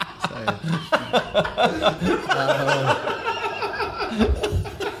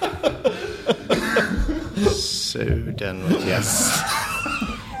 So done with you.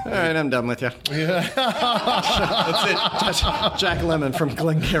 All right, I'm done with you. Yeah. That's it. Jack Lemmon from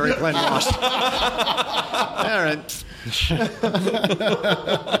Glengarry Glen Ross. All right.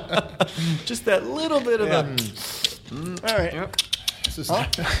 Just that little bit of All right. Yep. Is he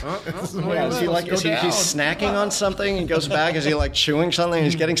snacking on something? He goes back. Is he like chewing something?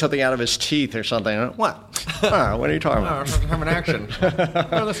 He's getting something out of his teeth or something. What? What are you talking about? I'm an action.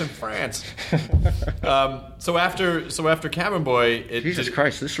 Oh, that's in France. So after Cabin Boy, Jesus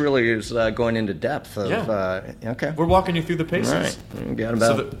Christ, this really is going into depth. Okay. We're walking you through the paces. All right. We've got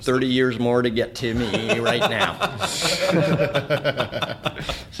about 30 years more to get to me right now.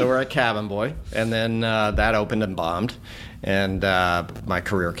 So we're at Cabin Boy, and then that opened and bombed. And my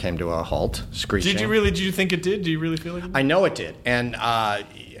career came to a halt, screeching. Did you think it did? Do you really feel like it did? I know it did. And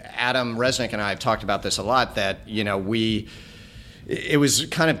Adam Resnick and I have talked about this a lot, that, we it was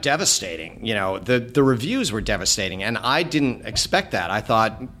kind of devastating. The reviews were devastating, and I didn't expect that. I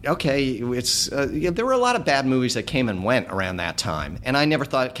thought, okay, there were a lot of bad movies that came and went around that time, and I never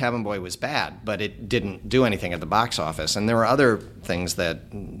thought Cabin Boy was bad, but it didn't do anything at the box office. And there were other things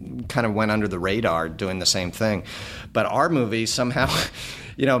that kind of went under the radar doing the same thing. But our movie somehow,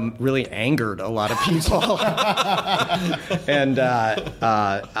 really angered a lot of people. And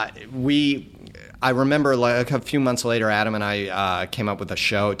I remember like a few months later, Adam and I came up with a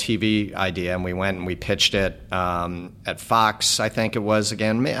TV idea, and we went and we pitched it at Fox, I think it was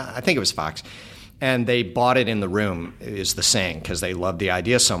again. I think it was Fox. And they bought it in the room, is the saying, because they loved the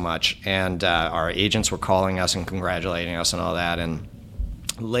idea so much. And our agents were calling us and congratulating us and all that. And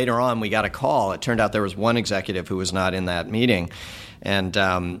later on, we got a call. It turned out there was one executive who was not in that meeting. And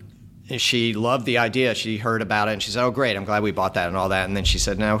she loved the idea. She heard about it, and she said, "Oh, great, I'm glad we bought that," and all that. And then she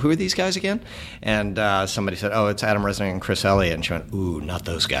said, "Now, who are these guys again?" And somebody said, "Oh, it's Adam Resnick and Chris Elliott." And she went, "Ooh, not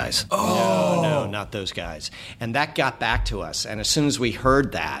those guys. Oh. No, not those guys." And that got back to us. And as soon as we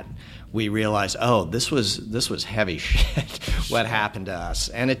heard that, we realized, oh, this was heavy shit, what happened to us.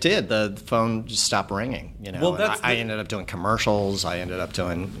 And it did. The phone just stopped ringing. Well, I ended up doing commercials. I ended up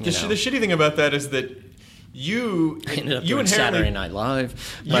doing, The shitty thing about that is that you doing Saturday Night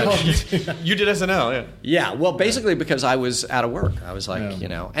Live. You did SNL, yeah. Yeah, well, basically because I was out of work. I was like,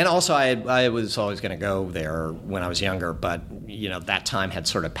 and also I was always going to go there when I was younger, but, that time had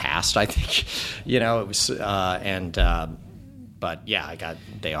sort of passed, I think. It was, but yeah, I got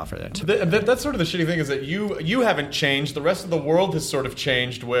day off for that too. That's sort of the shitty thing is that you haven't changed. The rest of the world has sort of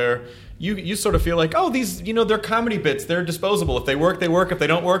changed where you sort of feel like, oh, these, they're comedy bits. They're disposable. If they work, they work. If they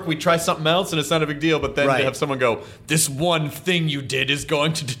don't work, we try something else and it's not a big deal. But then to have someone go, this one thing you did is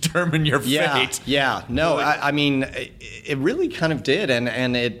going to determine your fate. Yeah. No, I mean, it really kind of did.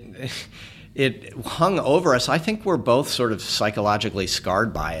 And it hung over us. I think we're both sort of psychologically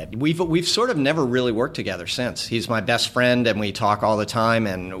scarred by it. We've sort of never really worked together since. He's my best friend, and we talk all the time.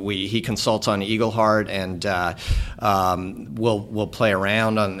 And he consults on Eagleheart, and we'll play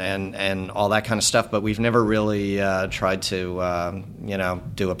around and all that kind of stuff. But we've never really tried to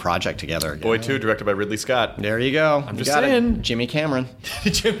do a project together. Boy 2, directed by Ridley Scott. There you go. I'm just saying, Jimmy Cameron.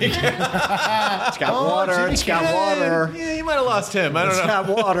 Jimmy Cameron. It's got water. It's got water. Yeah, you might have lost him. I don't know. It's got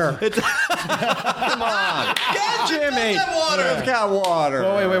water. Come on. Jimmy. It's got water.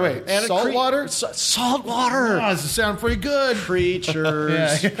 Oh, wait. And salt water? Salt water. Oh, this sounds pretty good.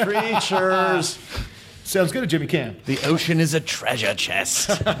 Creatures. Creatures. Sounds good, Jimmy Cam. The ocean is a treasure chest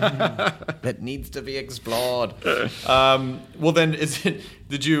that needs to be explored. Well, then,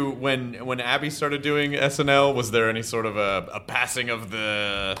 did you, when Abby started doing SNL, was there any sort of a passing of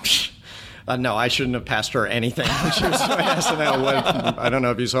the... No, I shouldn't have passed her anything. She was doing SNL. I don't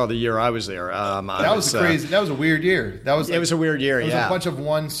know if you saw the year I was there. That was crazy. That was a weird year. It was a weird year. It was a bunch of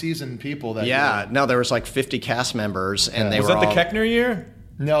one-season people that. Yeah, no, there was like 50 cast members, and they was were that all... the Keckner year?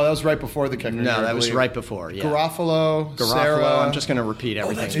 No, that was right before the Keckner year. No, that was right before. Yeah. Garofalo, Sarah. I'm just going to repeat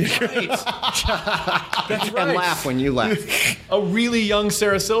everything. That's right. That's right. And laugh when you laugh. A really young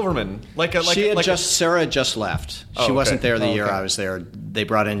Sarah Silverman, Sarah just left. She wasn't there the year I was there. They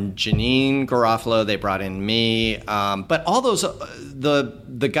brought in Janine Garofalo. They brought in me. But all those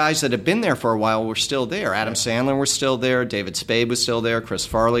the guys that had been there for a while were still there. Adam Sandler was still there. David Spade was still there. Chris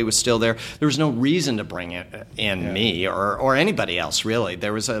Farley was still there. There was no reason to bring in me or anybody else, really.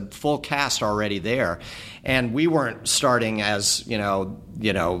 There was a full cast already there. And we weren't starting as, I don't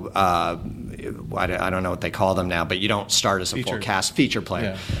know what they call them now, but you don't start as a full cast feature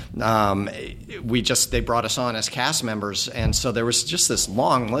player. Yeah. They brought us on as cast members, and so there was just this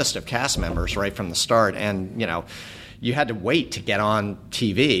long list of cast members right from the start, and, you had to wait to get on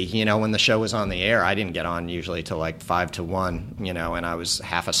TV, when the show was on the air. I didn't get on usually till like 5 to 1, and I was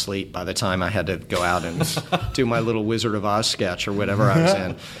half asleep by the time I had to go out and do my little Wizard of Oz sketch or whatever I was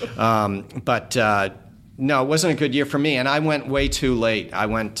in. No, it wasn't a good year for me, and I went way too late.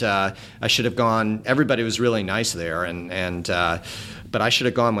 I should have gone. Everybody was really nice there, but I should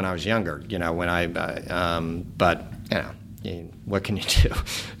have gone when I was younger. What can you do?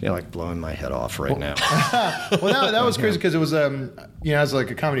 You're like blowing my head off right now. Well, that was crazy because it was, as like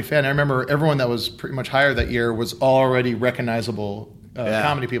a comedy fan, I remember everyone that was pretty much hired that year was already recognizable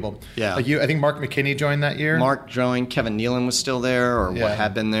comedy people. Yeah. Like I think Mark McKinney joined that year. Mark joined. Kevin Nealon was still there, or what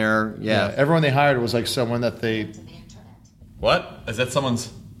had been there. Yeah. Everyone they hired was like someone that they. What? Is that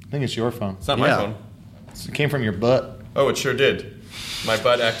someone's? I think it's your phone. It's not my phone. It came from your butt. Oh, it sure did. My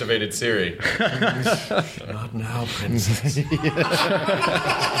butt-activated Siri. Not now, princess.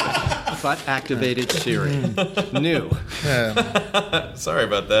 Butt-activated Siri. New. Sorry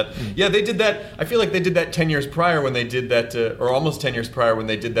about that. Yeah, they did that. I feel like they did that 10 years prior when they did that, or almost 10 years prior when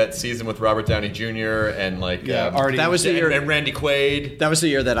they did that season with Robert Downey Jr. and that was the year, and Randy Quaid. That was the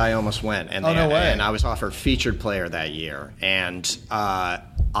year that I almost went. And no way. And I was offered featured player that year, and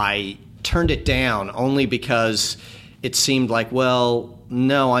I turned it down only because it seemed like, well,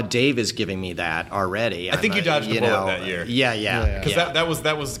 no, Dave is giving me that already. I think you dodged the bullet that year. Yeah. Because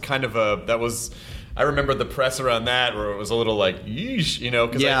that was kind of I remember the press around that where it was a little like, yeesh,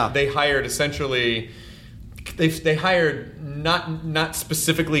 because they hired essentially, they hired not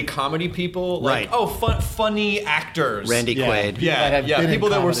specifically comedy people, like funny actors, Randy Quaid, people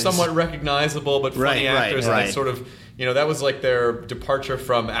that were somewhat recognizable but funny actors, and they sort of. That was like their departure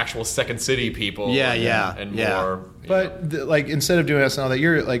from actual Second City people. And more. But instead of doing SNL that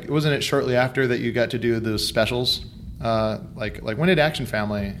year, wasn't it shortly after that you got to do those specials? When did Action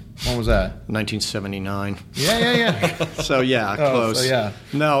Family? When was that? 1979. Yeah. So close. So yeah.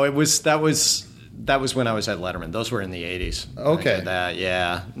 No, that was when I was at Letterman. Those were in the 80s. Okay. I did that.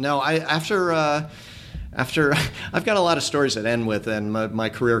 Yeah. No, After I've got a lot of stories that end with, and my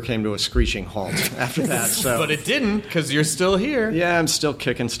career came to a screeching halt after that. So. But it didn't, because you're still here. Yeah, I'm still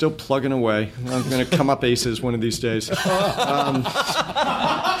kicking, still plugging away. I'm going to come up aces one of these days. No,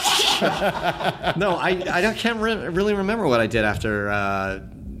 I can't really remember what I did after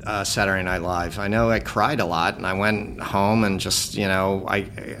Saturday Night Live. I know I cried a lot, and I went home and just,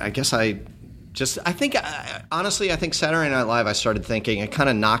 honestly, I think Saturday Night Live, I started thinking, it kind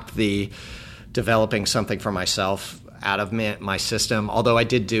of knocked the developing something for myself out of my system. Although I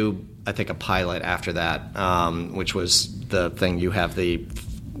did do, I think, a pilot after that, which was the thing you have the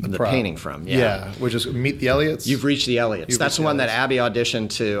painting from. Yeah, which is Meet the Elliots. You've reached the Elliots. That's the one that Abby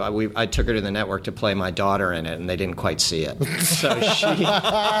auditioned to. I took her to the network to play my daughter in it, and they didn't quite see it. So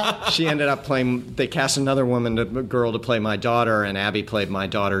she ended up playing. They cast another girl to play my daughter, and Abby played my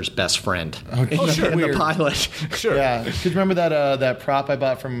daughter's best friend. In the pilot. Sure. Yeah. Could you remember that prop I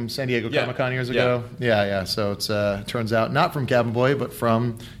bought from San Diego Comic-Con years ago? Yeah. So it's turns out not from Cabin Boy, but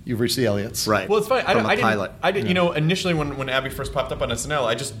from You've Reached the Elliots. Right. Well, it's funny. I didn't. Initially when Abby first popped up on SNL,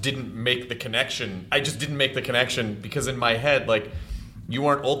 I just didn't make the connection. Because in my head, you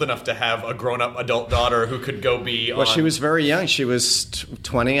weren't old enough to have a grown-up adult daughter who could go be on... Well, she was very young. She was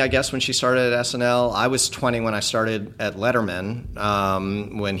 20, I guess, when she started at SNL. I was 20 when I started at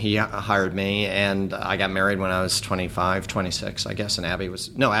Letterman, when he hired me, and I got married when I was 25, 26, I guess, and Abby was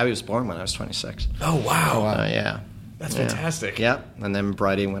born when I was 26. Oh, wow. Yeah. That's fantastic. Yep, and then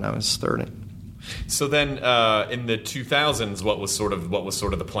Bridie when I was 30. So then, in the 2000s, what was sort of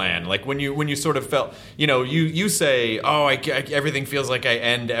the plan? Like when you sort of felt, you say, everything feels like I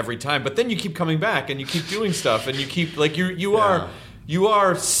end every time, but then you keep coming back and you keep doing stuff and you keep you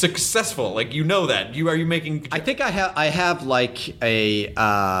are successful. Like that. Are you making? I think I have like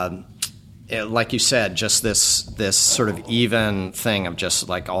a. Like you said, just this sort of even thing of just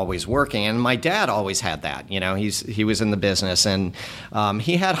always working. And my dad always had that. He was in the business, and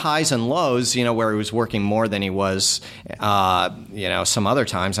he had highs and lows. Where he was working more than he was, some other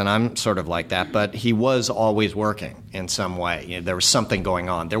times. And I'm sort of like that. But he was always working in some way. There was something going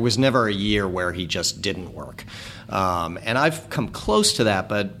on. There was never a year where he just didn't work. And I've come close to that,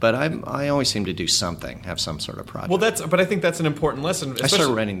 but I always seem to do something, have some sort of project. Well, but I think that's an important lesson. I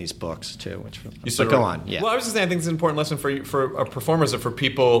started writing these books too. Go on. Yeah. Well, I was just saying, I think it's an important lesson for performers and for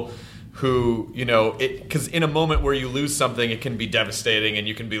people who, because in a moment where you lose something, it can be devastating, and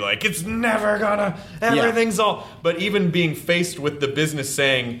you can be like, it's never gonna, everything's all. But even being faced with the business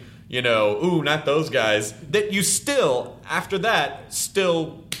saying, ooh, not those guys, that you still, after that,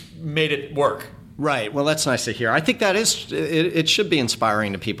 still made it work. Right. Well, that's nice to hear. I think that is. It should be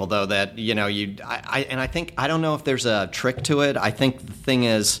inspiring to people, though. That I think I don't know if there's a trick to it. I think the thing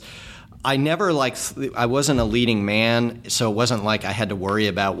is, I wasn't a leading man, so it wasn't like I had to worry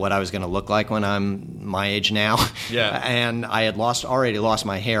about what I was going to look like when I'm my age now. Yeah. And I had already lost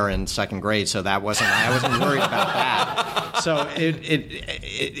my hair in second grade, so I wasn't worried about that. So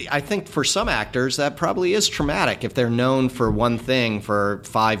I think for some actors that probably is traumatic if they're known for one thing for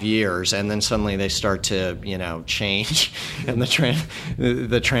 5 years and then suddenly they start to change and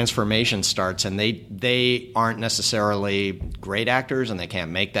the transformation starts, and they aren't necessarily great actors and they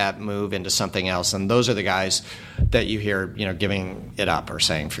can't make that move into something else. And those are the guys that you hear giving it up or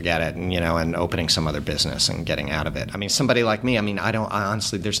saying forget it, and opening some other business and getting out of it. I mean, somebody like me, I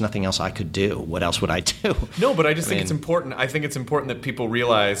honestly, there's nothing else I could do. What else would I do? No, but I think it's important. I think it's important that people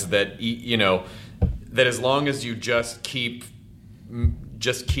realize that that as long as you just keep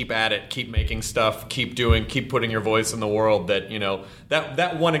just keep at it, keep making stuff, keep putting your voice in the world. That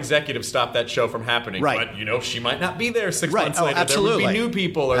that one executive stopped that show from happening. Right. But she might not be there 6 Right. months Oh, later. absolutely. There would be new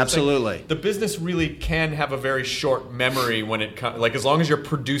people. Or Absolutely. the business really can have a very short memory when it comes. Like as long as you're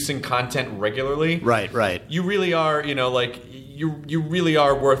producing content regularly. Right. You really are. You really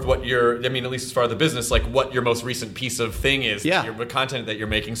are worth what you're. I mean, at least as far as the business, like what your most recent piece of thing is. Yeah. The content that you're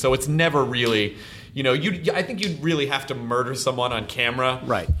making. So it's never really. I think you'd really have to murder someone on camera,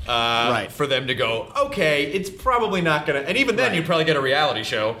 Right. for them to go, okay, it's probably not gonna. And even then, you'd probably get a reality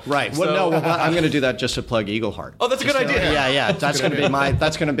show, Right. So, I'm going to do that just to plug Eagleheart. Oh, that's a good idea. Yeah. That's going to be my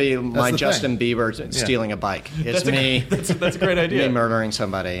the Justin Bieber stealing a bike. It's me. That's a great idea. Me murdering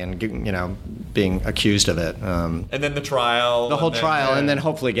somebody and being accused of it. And then the trial, the whole trial, and then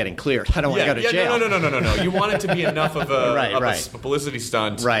hopefully getting cleared. I don't want to go to jail. No. You want it to be enough of a, Right. a publicity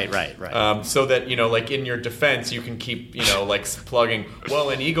stunt, Right. So that like in your defense, you can keep like plugging. Well,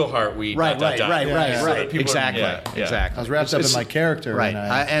 in Eagleheart, we Right. So that people Exactly. are- yeah. Exactly. I was wrapped up in my character. Right.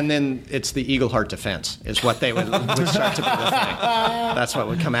 And And then it's the Eagleheart defense is what they would start to be the thing. That's what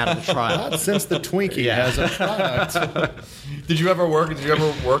would come out of the trial. since the Twinkie has a product. Did you ever work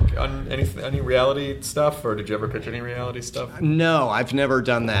on any reality stuff, or did you ever pitch any reality stuff? No, I've never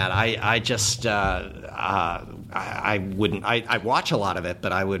done that. I just I wouldn't. I watch a lot of it,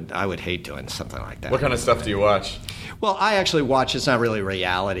 but I would hate doing something like that. What kind of stuff do you watch? Well, I actually watch. It's not really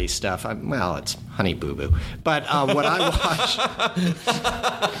reality stuff. It's Honey Boo Boo. But what I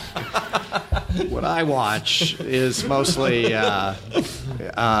watch is mostly. I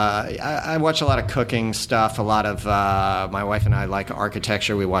watch a lot of cooking stuff. A lot of my wife and I like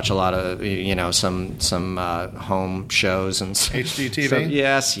architecture. We watch a lot of some home shows and HGTV?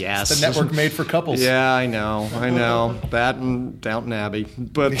 Yes. The network made for couples. Yeah, I know. That and Downton Abbey.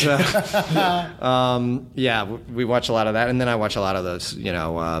 But we watch a lot of that, and then I watch a lot of those,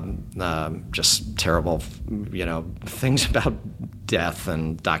 just terrible, things about death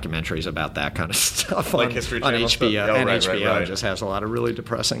and documentaries about that kind of stuff Like on History on Channel HBO. stuff? And Right, HBO right. just has a lot of really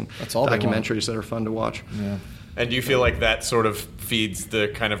depressing all they want. documentaries that are fun to watch. Yeah. And do you feel like that sort of feeds the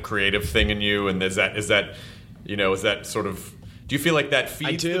kind of creative thing in you? And is that sort of? Do you feel like that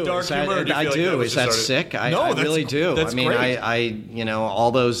feeds the dark humor? Or do you feel like that was Is just that sort of- sick? I No, really do. That's I mean, great. I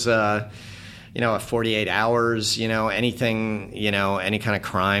all those, 48 hours, anything, any kind of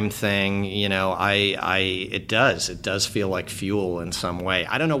crime thing, it does feel like fuel in some way.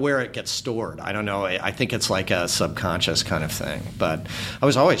 I don't know where it gets stored. I don't know. I think it's like a subconscious kind of thing. But I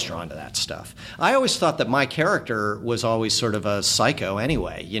was always drawn to that stuff. I always thought that my character was always sort of a psycho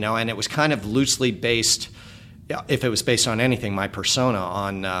anyway, and it was kind of loosely based. If it was based on anything, my persona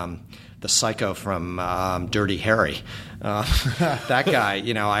on the psycho from Dirty Harry. That guy,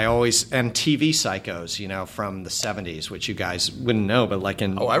 I always... And TV psychos, from the 70s, which you guys wouldn't know, but like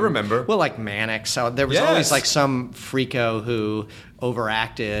in... Oh, I remember. Well, like Manic. So there was always like some freako who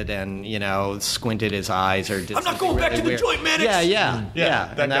overacted and, squinted his eyes or did I'm not something going back really to the weird. joint, Mannix! Yeah.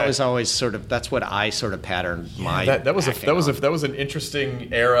 that And that guy. was always sort of... That's what I sort of patterned my That was acting on. that was an interesting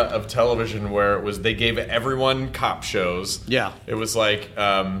era of television where it was they gave everyone cop shows. Yeah. It was like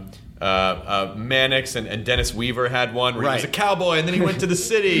Mannix and Dennis Weaver had one where he was a Right. cowboy and then he went to the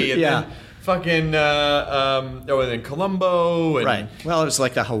city and Yeah. then fucking and then Columbo and Right. Well, it was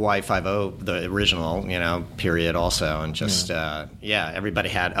like the Hawaii Five-0, the original, period also. And just, everybody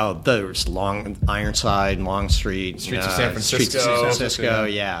had, there's Long Ironside, Longstreet. Streets of San Streets of Francisco. San Francisco,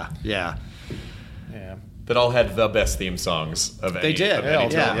 yeah. Yeah. that all had the best theme songs of any, did. of any Yeah.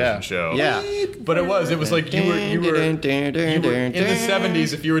 television show. Yeah. But it was like you were in the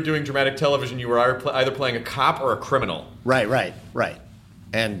 70s. If you were doing dramatic television, you were either playing a cop or a criminal. Right.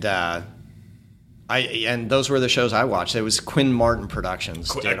 And and those were the shows I watched. It was Quinn Martin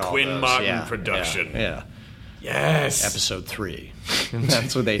Productions. did all Quinn those. Martin Yeah, production. Yeah. Yes. Episode 3. And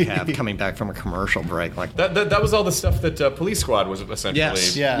that's what they'd have coming back from a commercial break like that. That was all the stuff that Police Squad was essentially.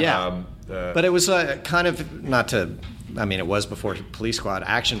 Yes. Yeah. But it was kind of, not to, it was before Police Squad.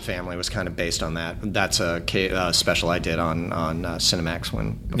 Action Family was kind of based on that. That's a special I did on Cinemax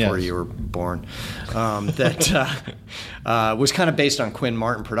before you were born. That was kind of based on Quinn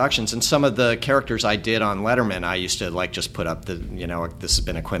Martin Productions. And some of the characters I did on Letterman, I used to just put up this has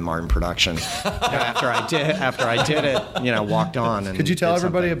been a Quinn Martin production. After I did it, walked on. And Could you tell did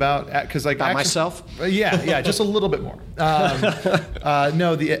everybody something. about myself? Yeah, just a little bit more.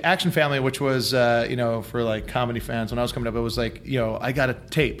 No, the Action Family, which was for like comedy fans. When I was coming up, it was like, I got a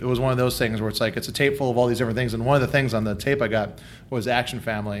tape. It was one of those things where it's like, it's a tape full of all these different things. And one of the things on the tape I got was Action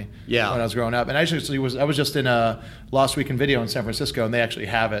Family when I was growing up. And actually, I was just in a Lost Week in Video in San Francisco, and they actually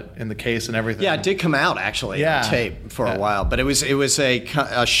have it in the case and everything. Yeah, it did come out actually on tape for a while, but it was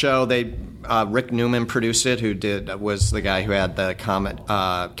a show. Rick Newman produced it, was the guy who had the comet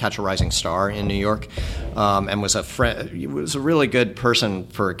Catch a Rising Star in New York, and was a friend. He was a really good person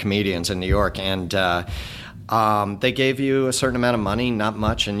for comedians in New York, and they gave you a certain amount of money, not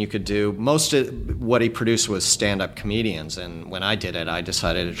much, and you could do most of what he produced was stand-up comedians. And when I did it, I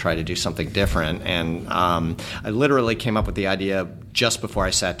decided to try to do something different, and I literally came up with the idea just before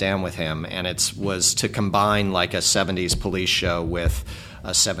I sat down with him, and it was to combine like a 70s police show with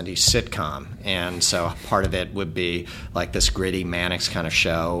a 70s sitcom. And so part of it would be like this gritty Mannix kind of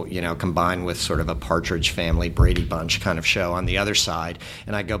show, combined with sort of a Partridge Family, Brady Bunch kind of show on the other side.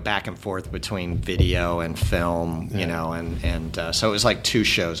 And I go back and forth between video and film, and so it was like two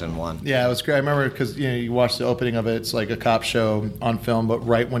shows in one. Yeah, it was great. I remember because, you watch the opening of it, it's like a cop show on film, but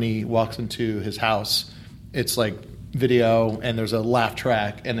right when he walks into his house, it's like video and there's a laugh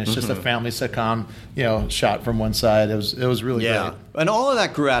track and it's just a family sitcom, shot from one side. It was really great. And all of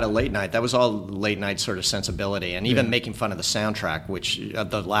that grew out of late night. That was all late night sort of sensibility, and even making fun of the soundtrack, which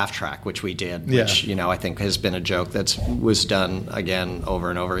the laugh track, which we did, which I think has been a joke that was done again over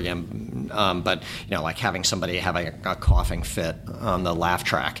and over again. But like having somebody have a coughing fit on the laugh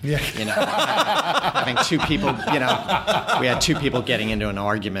track. Having two people. We had two people getting into an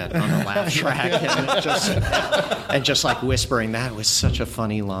argument on the laugh track, and just like whispering, that was such a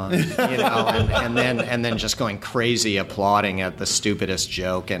funny line, and then just going crazy applauding at the stupidest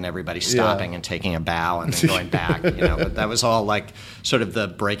joke, and everybody stopping and taking a bow and then going back. But that was all like sort of the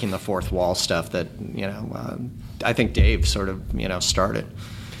breaking the fourth wall stuff that I think Dave sort of started.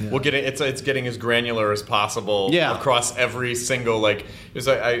 Yeah. We'll get it. It's getting as granular as possible across every single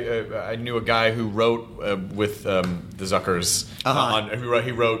I knew a guy who wrote with the Zuckers.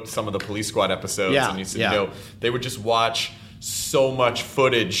 He wrote some of the Police Squad episodes, and he said they would just watch so much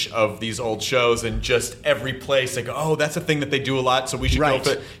footage of these old shows, and just every place they go, oh, that's a thing that they do a lot, so we should go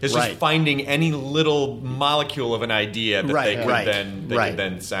for it. It's just finding any little molecule of an idea that they could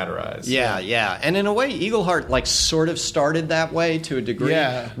then satirize. Yeah. And in a way, Eagleheart sort of started that way to a degree,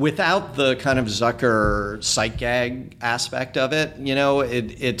 without the kind of Zucker sight gag aspect of it.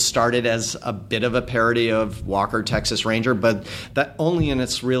 It started as a bit of a parody of Walker, Texas Ranger, but that only in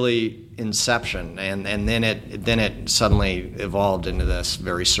its really inception, and then it suddenly evolved into this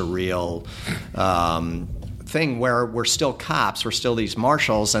very surreal thing where we're still cops, we're still these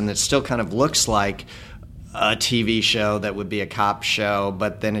marshals, and it still kind of looks like a TV show that would be a cop show,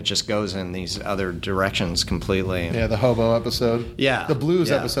 but then it just goes in these other directions completely. Yeah, the hobo episode. Yeah. The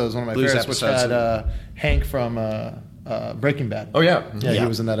blues episode is one of my favorites, which had Hank from Breaking Bad. Oh, yeah. Yeah, he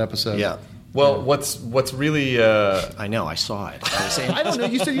was in that episode. Yeah. Well, what's really... I know, I saw it. I don't know.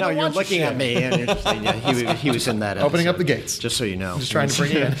 You said you don't watch you're looking at me, and you're saying, he was in that episode. Opening up the gates. Just so you know. Just trying to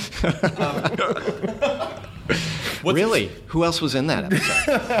bring you in. Really? Who else was in that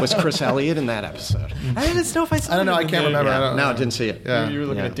episode? Was Chris Elliott in that episode? I didn't know if I saw it. I don't know. I can't remember. I didn't see it. Yeah. You were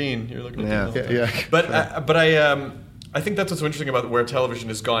looking at Dean. You were looking at Dean. Yeah. But I think that's what's so interesting about where television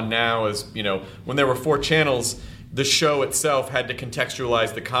has gone now is, when there were 4 channels, the show itself had to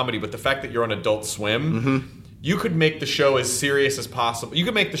contextualize the comedy, but the fact that you're on Adult Swim, you could make the show as serious as possible. You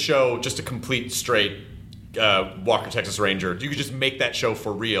could make the show just a complete straight Walker, Texas Ranger. You could just make that show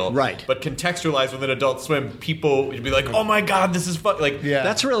for real. Right. But contextualized within Adult Swim, people would be like, oh my God, this is fun.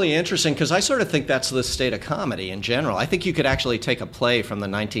 That's really interesting, because I sort of think that's the state of comedy in general. I think you could actually take a play from the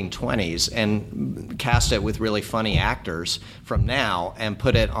 1920s and cast it with really funny actors from now and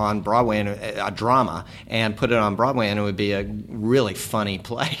put it on Broadway, in a drama, and put it on Broadway, and it would be a really funny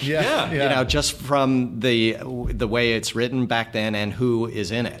play. Yeah. Just from the way it's written back then and who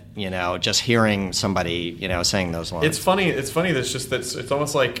is in it. Just hearing somebody saying those lines. It's funny. That's just that it's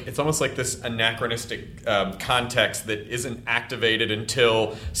almost like this anachronistic context that isn't activated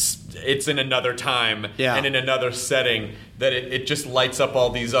until it's in another time and in another setting. That it just lights up all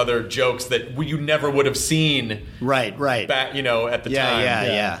these other jokes that you never would have seen. Right. Back, at the time.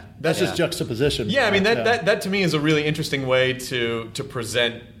 Yeah. That's just juxtaposition. Yeah, I mean that to me is a really interesting way to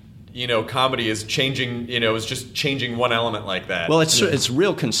present comedy is changing, is just changing one element like that. Well, it's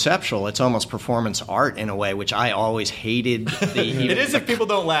real conceptual. It's almost performance art in a way, which I always hated. It is if people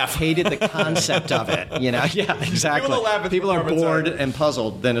don't laugh. Hated the concept of it. Yeah, exactly. People don't laugh. People are bored and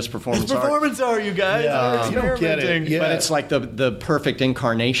puzzled. Then it's performance art. Performance art, you guys. You don't get it. Yeah. But it's like the perfect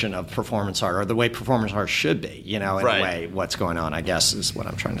incarnation of performance art, or the way performance art should be. In a way, what's going on, I guess, is what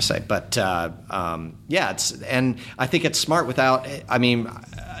I'm trying to say. But and I think it's smart without. I mean,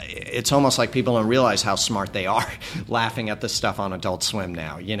 it's almost like people don't realize how smart they are laughing at this stuff on Adult Swim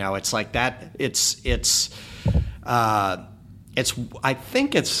now. It's like that. I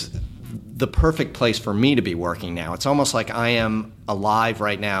think it's the perfect place for me to be working now. It's almost like I am alive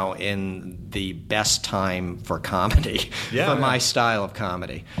right now in the best time for comedy, for my style of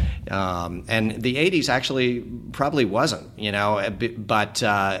comedy. And the 80s actually probably wasn't, but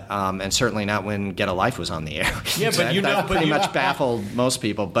and certainly not when Get a Life was on the air. Yeah, but that pretty much baffled most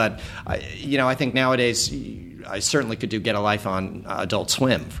people. But, I think nowadays I certainly could do Get a Life on Adult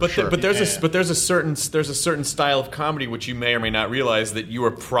Swim. But there's a certain style of comedy which you may or may not realize that you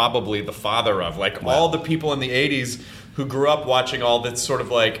are probably the father of. Like all the people in the 80s who grew up watching all this sort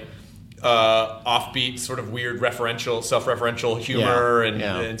of like offbeat, sort of weird self-referential humor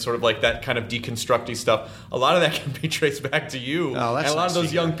and sort of like that kind of deconstructy stuff. A lot of that can be traced back to you. Oh, that's and a lot of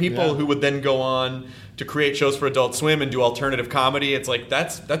those young people who would then go on to create shows for Adult Swim and do alternative comedy. It's like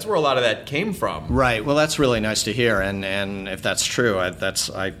that's where a lot of that came from. Right. Well, that's really nice to hear. And if that's true, I've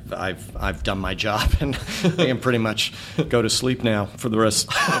done my job, and I can pretty much go to sleep now for the rest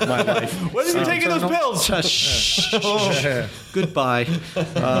of my life. When are you taking those pills? Goodbye.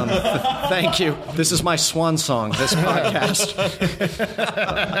 Thank you. This is my swan song. This podcast.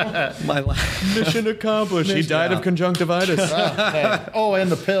 My mission accomplished. He died of conjunctivitis.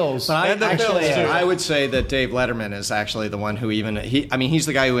 And the pills. I would say that Dave Letterman is actually the one who he's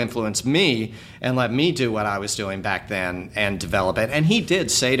the guy who influenced me and let me do what I was doing back then and develop it. And he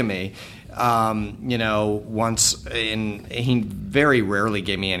did say to me, once he very rarely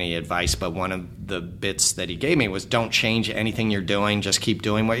gave me any advice, but one of the bits that he gave me was, don't change anything you're doing, just keep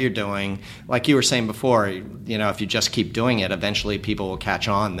doing what you're doing. Like you were saying before, if you just keep doing it, eventually people will catch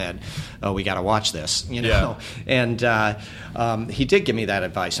on that, oh, we got to watch this, And he did give me that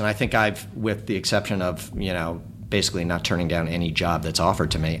advice, and I think with the exception of, basically not turning down any job that's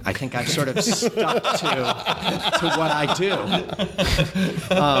offered to me, I think I've sort of stuck to what I do.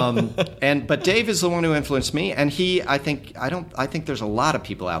 But Dave is the one who influenced me, and I think there's a lot of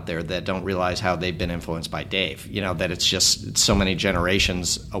people out there that don't realize how they've been influenced by Dave. That it's so many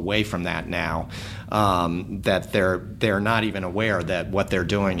generations away from that now, that they're not even aware that what they're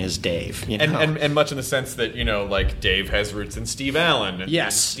doing is Dave. And much in the sense that like Dave has roots in Steve Allen,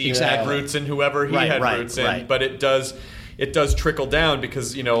 and Steve had roots in whoever he had roots in, but it does trickle down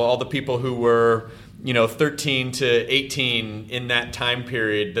because all the people who were 13 to 18 in that time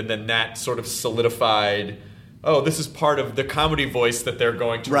period, then that sort of solidified, oh, this is part of the comedy voice that they're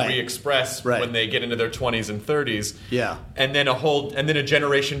going to re-express when they get into their 20s and 30s. Yeah. And then a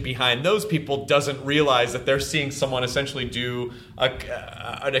generation behind those people doesn't realize that they're seeing someone essentially do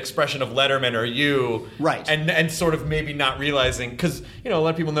an expression of Letterman or you. Right. And sort of maybe not realizing, because a lot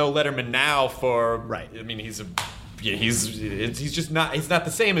of people know Letterman now for, I mean, he's just not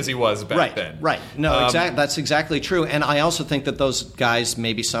the same as he was back then. Right. No, exactly. That's exactly true. And I also think that those guys,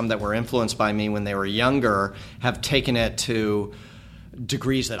 maybe some that were influenced by me when they were younger, have taken it to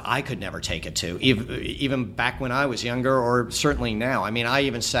degrees that I could never take it to, even back when I was younger, or certainly now. I mean,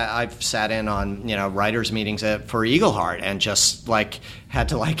 I've sat in on writers' meetings for Eagleheart and just had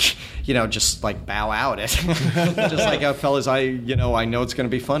to just bow out it, just like, oh, fellas, I know it's going to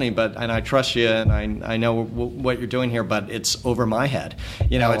be funny, and I trust you, and I know what you're doing here, but it's over my head.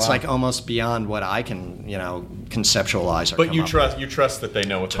 It's like almost beyond what I can conceptualize. But you trust that they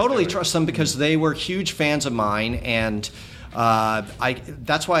know what they're totally doing. Trust them, because they were huge fans of mine, and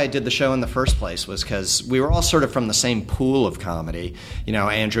that's why I did the show in the first place, was because we were all sort of from the same pool of comedy.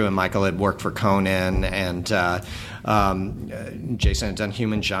 Andrew and Michael had worked for Conan, and Jason had done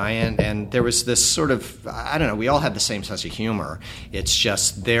Human Giant, and there was this sort of, I don't know, we all had the same sense of humor. It's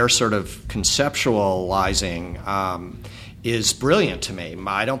just their sort of conceptualizing is brilliant to me.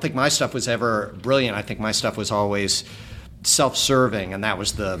 I don't think my stuff was ever brilliant. I think my stuff was always self-serving, and that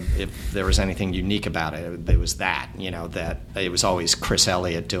was if there was anything unique about it, it was that it was always Chris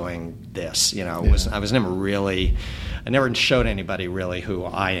Elliott doing this. I never showed anybody really who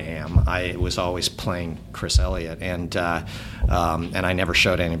I am. I was always playing Chris Elliott, and I never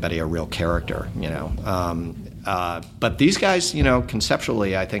showed anybody a real character. But these guys,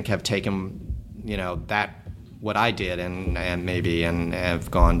 conceptually, I think have taken that what I did and have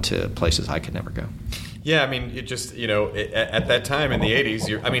gone to places I could never go. Yeah, I mean, it just, at that time in the 80s,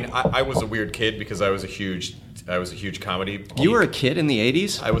 I was a weird kid because I was a huge comedy geek. You were a kid in the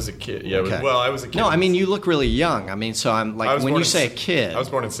 80s? I was a kid. Yeah, Okay. I was a kid. No, I mean, you look really young. I mean, so I'm like, when you say a kid. I was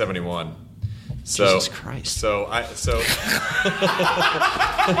born in 71. So, Jesus Christ. So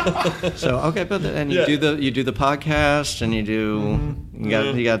okay, but you do the podcast and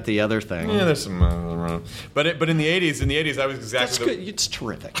you got the other thing. Yeah, there's some but in the 80s I was exactly That's good. It's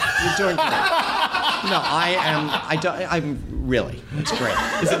terrific. You're doing great. No, I'm really. It's great.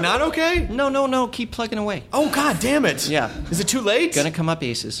 Is it not okay? No. Keep plugging away. Oh, God damn it. Yeah. Is it too late? Gonna come up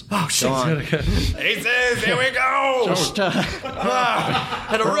aces. Oh, shit. Go on. Aces, here we go. Just,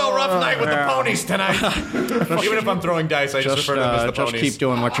 had a real rough night with the ponies tonight. Even if I'm throwing dice, I just refer to them as the ponies. Just keep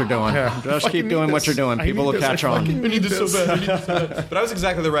doing what you're doing. Just keep doing what you're doing. People will catch on. I need this so bad. But I was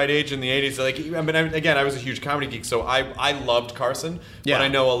exactly the right age in the 80s. Like, I mean, again, I was a huge comedy geek, so I loved Carson. Yeah. But I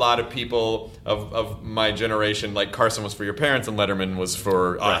know a lot of people of my generation, like Carson was for your parents and Letterman was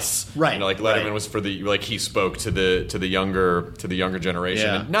for us. Right. Like Letterman was for he spoke to the younger generation.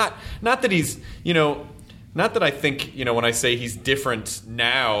 Yeah. And not that he's, not that I think, when I say he's different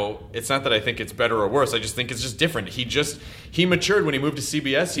now, it's not that I think it's better or worse. I just think it's just different. He matured when he moved to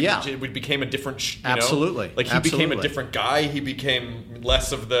CBS. He became a different, Absolutely. Like he became a different guy. He became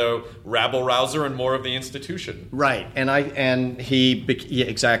less of the rabble-rouser and more of the institution. Right. And he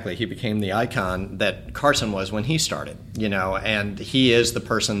became the icon that Carson was when he started, and he is the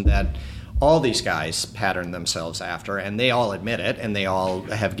person that all these guys pattern themselves after, and they all admit it, and they all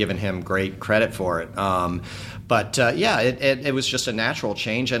have given him great credit for it. It was just a natural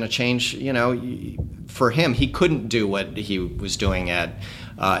change, and a change, for him. He couldn't do what he was doing at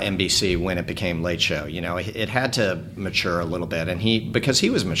NBC when it became Late Show. It had to mature a little bit, and because he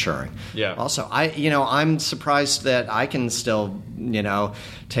was maturing. Yeah. Also, I'm surprised that I can still,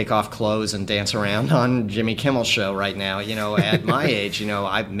 take off clothes and dance around on Jimmy Kimmel's show right now. At my age,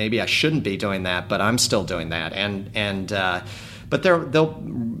 maybe I shouldn't be doing that, but I'm still doing that. But they'll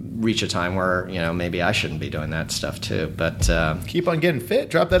reach a time where maybe I shouldn't be doing that stuff too. But keep on getting fit.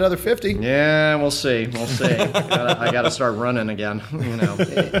 Drop that other 50. Yeah, we'll see. I got to start running again.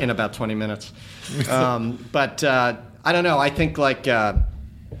 In about 20 minutes. But I don't know. I think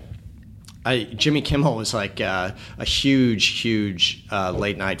Jimmy Kimmel was like a huge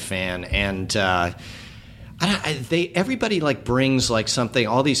late night fan, and everybody brings something.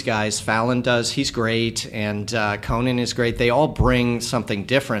 All these guys, Fallon does, he's great, and Conan is great. They all bring something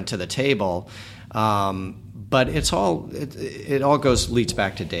different to the table, but it all leads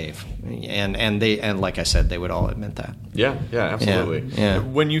back to Dave, and like I said, they would all admit that. Yeah, absolutely. Yeah.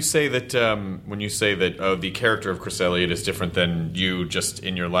 When you say that the character of Chris Elliott is different than you just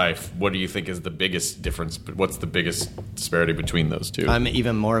in your life, what do you think is the biggest difference? What's the biggest disparity between those two? I'm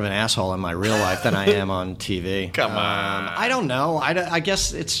even more of an asshole in my real life than I am on TV. Come on. I don't know. I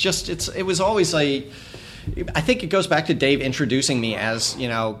guess it was always I think it goes back to Dave introducing me as,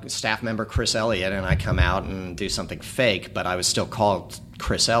 staff member Chris Elliott, and I come out and do something fake, but I was still called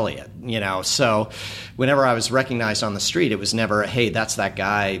Chris Elliott, So whenever I was recognized on the street, it was never, hey, that's that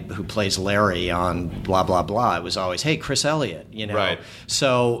guy who plays Larry on blah, blah, blah. It was always, hey, Chris Elliott, Right.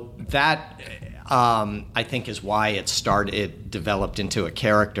 So that, I think, is why it developed into a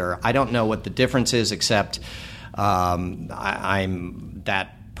character. I don't know what the difference is, except I'm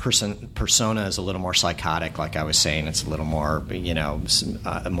that persona is a little more psychotic, like I was saying. It's a little more,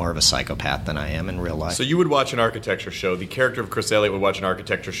 more of a psychopath than I am in real life. So you would watch an architecture show. The character of Chris Elliott would watch an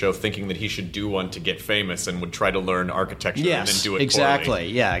architecture show thinking that he should do one to get famous and would try to learn architecture and then do it exactly. poorly.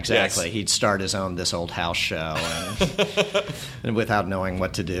 Yeah, exactly. Yes. He'd start his own This Old House show and without knowing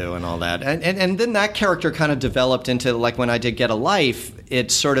what to do and all that. And then that character kind of developed into, when I did Get a Life,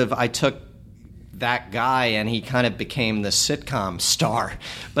 it sort of, I took that guy and he kind of became the sitcom star.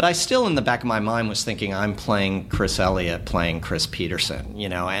 But I still, in the back of my mind, was thinking I'm playing Chris Elliott, playing Chris Peterson,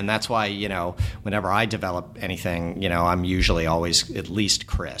 and that's why, whenever I develop anything, I'm usually always at least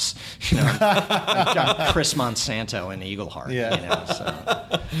Chris. I'm Chris Monsanto in Eagleheart. Yeah. So.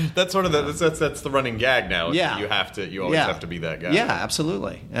 That's sort of that's the running gag now. Yeah. You always have to be that guy. Yeah,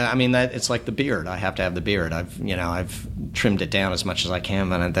 absolutely. I mean, it's like the beard. I have to have the beard. I've trimmed it down as much as I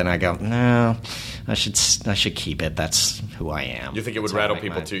can, and then I go, no, I should keep it. That's who I am. You think it would rattle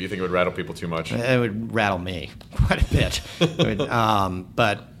people too? You think it would rattle people too much? It would rattle me quite a bit. I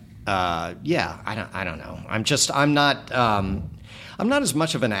don't know. I'm not as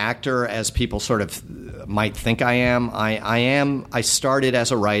much of an actor as people sort of might think I am. I started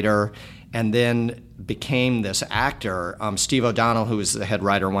as a writer and then became this actor. Steve O'Donnell, who was the head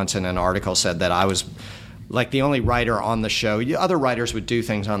writer once in an article, said that I was like the only writer on the show. Other writers would do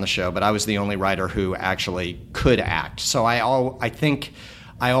things on the show, but I was the only writer who actually could act. So I think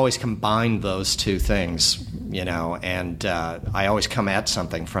I always combined those two things, and I always come at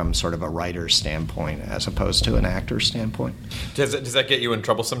something from sort of a writer's standpoint as opposed to an actor's standpoint. Does that get you in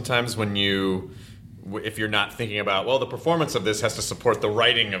trouble sometimes when if you're not thinking about, well, the performance of this has to support the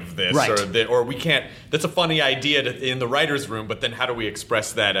writing of this, right. or we can't, that's a funny idea in the writer's room, but then how do we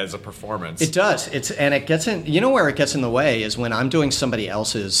express that as a performance? It does. And it gets in, where it gets in the way is when I'm doing somebody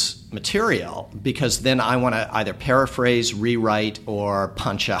else's material, because then I want to either paraphrase, rewrite, or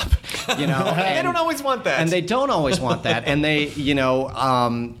punch up, And they don't always want that. And they don't always want that. And they,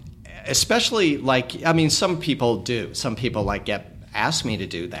 especially some people do. Some people ask me to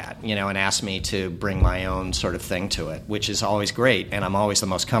do that, and ask me to bring my own sort of thing to it, which is always great, and I'm always the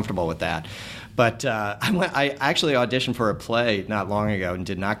most comfortable with that. But I actually auditioned for a play not long ago and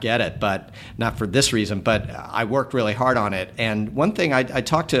did not get it, but not for this reason, but I worked really hard on it. And one thing, I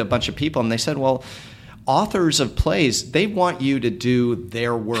talked to a bunch of people, and they said, well, authors of plays, they want you to do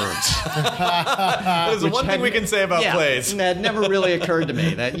their words. There's one thing we can say about plays. That never really occurred to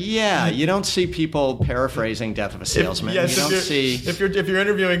me. That you don't see people paraphrasing Death of a Salesman. If you're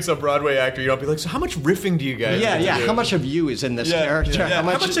interviewing some Broadway actor, you don't be like, so how much riffing do you guys do? How much of you is in this character? Yeah. How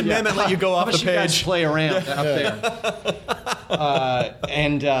much did Mamet let you go off the page? How much you guys play around up there?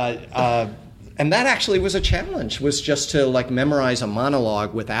 And that actually was a challenge, was just to memorize a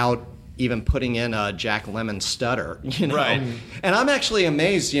monologue without even putting in a Jack Lemmon stutter, Right. And I'm actually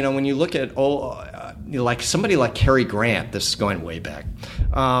amazed, when you look at somebody like Cary Grant, this is going way back,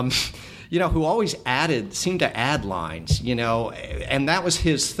 who always seemed to add lines, and that was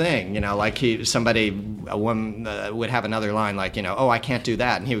his thing, a woman would have another line oh, I can't do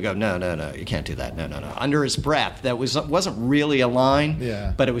that, and he would go, no, you can't do that, no, under his breath. That wasn't really a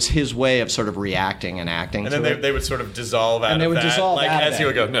line, but it was his way of sort of reacting and acting. And then they would sort of dissolve out of that. And they would dissolve out of that. He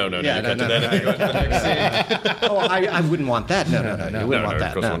would go, no, you can't do that, and then go to the next scene. Oh, I wouldn't want that, no, you wouldn't want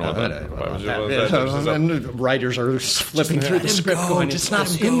that, no. And writers are flipping through the script going, it's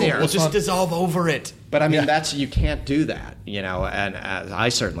not in there. We'll just dissolve over it. But I mean, you can't do that, and I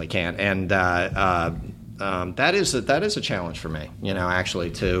certainly can't. And that is a challenge for me,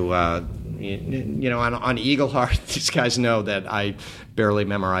 actually to, on Eagleheart, these guys know that I barely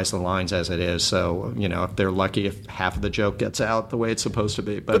memorize the lines as it is. So, if they're lucky, if half of the joke gets out the way it's supposed to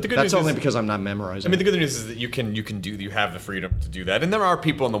be. But that's only because I'm not memorizing. I mean, the good news is that you have the freedom to do that. And there are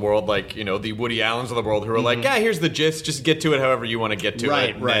people in the world the Woody Allens of the world who are like, here's the gist, just get to it however you want to get to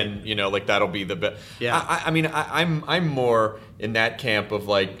it. Right. And then, that'll be the best. Yeah. I'm more in that camp of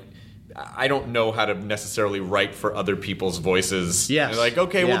I don't know how to necessarily write for other people's voices. Yes.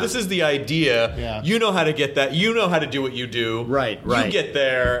 Well, this is the idea. Yeah. You know how to get that. You know how to do what you do. Right. You get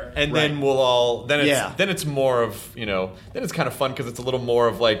there, and then we'll all. Then it's more of then it's kind of fun because it's a little more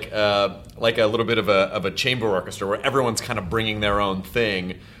of a little bit of a chamber orchestra where everyone's kind of bringing their own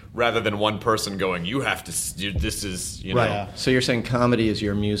thing. Rather than one person going, you have to. This is Right. So you're saying comedy is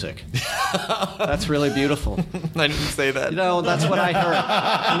your music? That's really beautiful. I didn't say that. That's what I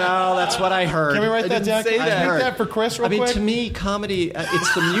heard. No, that's what I heard. Can we write that down? Say that. Take that for Chris real quick? To me, comedy,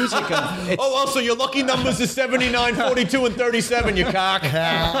 it's the music of... Also, your lucky numbers is 79, 42, and 37, you cock.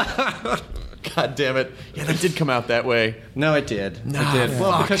 God damn it. Yeah, that did come out that way. No, it did. No, it did.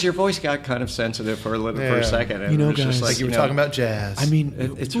 Well, because your voice got kind of sensitive for a second. And guys, just like you were talking about jazz. I mean,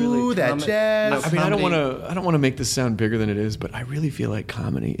 it's really that jazz. I don't want to make this sound bigger than it is, but I really feel like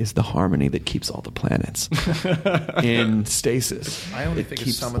comedy is the harmony that keeps all the planets in stasis. I only think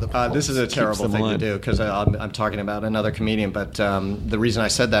it's some of the. This is a terrible thing to do because I'm talking about another comedian. But the reason I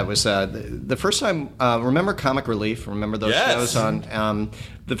said that was the first time. Remember Comic Relief? Remember those shows on.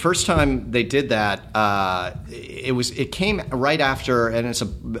 The first time they did that, it came right after, and it's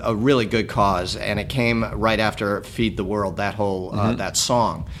a really good cause, and it came right after Feed the World, that whole that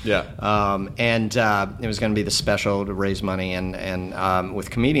song. Yeah. And it was going to be the special to raise money and with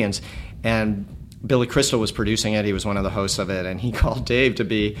comedians, and Billy Crystal was producing it. He was one of the hosts of it, and he called Dave to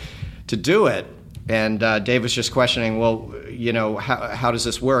do it. And Dave was just questioning, well, how does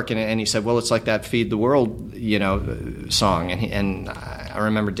this work? And he said, well, it's like that Feed the World, song. And I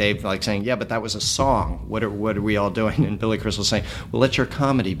remember Dave saying, yeah, but that was a song. What are we all doing? And Billy Crystal saying, well, let your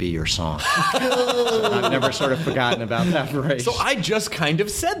comedy be your song. So I've never sort of forgotten about that phrase. So I just kind of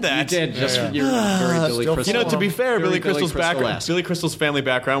said that. You did. You're very Billy Crystal. To be fair, Billy Crystal's family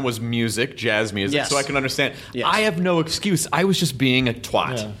background was music, jazz music, yes. So I can understand. Yes. I have no excuse. I was just being a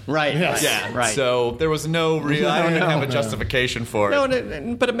twat. Yeah. Right. Yes. Yeah. Right. So there was no real. I don't even have a justification for it.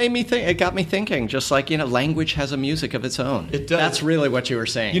 No, but it made me think. It got me thinking. Just like language has a music of its own. It does. That's really what what you were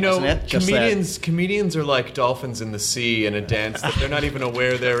saying, You know, wasn't it? Just comedians are like dolphins in the sea in a dance that they're not even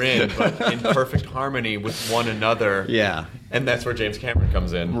aware they're in, but in perfect harmony with one another. Yeah. And that's where James Cameron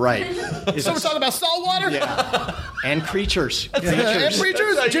comes in. Right. So we're talking about salt water? Yeah. And creatures. And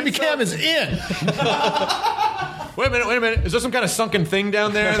creatures? Jimmy Cam is in. Wait a minute. Is there some kind of sunken thing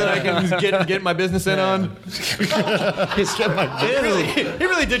down there that I can get my business in on? He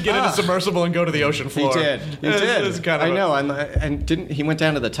really did get into submersible and go to the ocean floor. He did. It's kind of I know. And didn't he went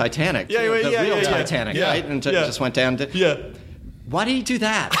down to the Titanic? Yeah, the yeah, real yeah, Titanic, yeah. right? And just went down to. Yeah. Why did he do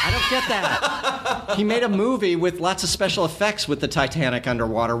that? I don't get that. He made a movie with lots of special effects with the Titanic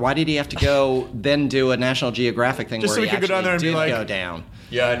underwater. Why did he have to go then do a National Geographic thing Just where so he he could go down there and be like, go down?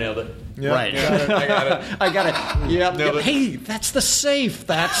 Yeah, I nailed it. Yeah. Right. I got it. Yep. Nailed it. Hey, that's the safe.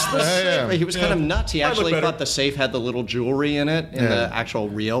 That's the safe. yeah. He was kind of nuts. He Might look actually better. thought the safe had the little jewelry in it in the actual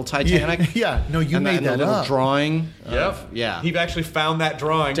real Titanic. Yeah. No, you and made the that little up. drawing. Yep. Yeah. He actually found that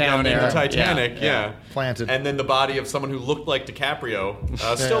drawing Down down in there. the Titanic. Yeah. Planted. And then the body of someone who looked like DiCaprio,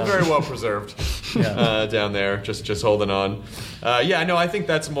 still very well preserved, down there, just holding on. I think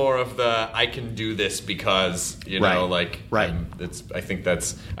that's more of the I can do this because Right. I think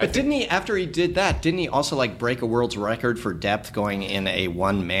that's. But didn't he, after he did that, didn't he also like break a world's record for depth going in a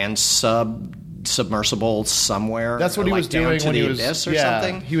one-man submersible somewhere? That's what he was down doing to when the he was abyss or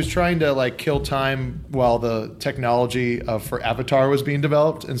something? He was trying to like kill time while the technology for Avatar was being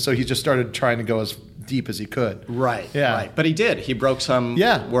developed, and so he just started trying to go as deep as he could. Right. Yeah. Right. But he did. He broke some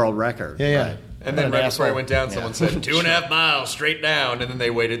world record. Yeah. Right. And then What an right before he asshole. went down, someone said 2.5 miles straight down, and then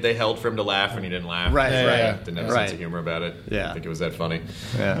they waited. They held for him to laugh, and he didn't laugh. Right, right. Didn't have a sense of humor about it. Yeah. I didn't think it was that funny.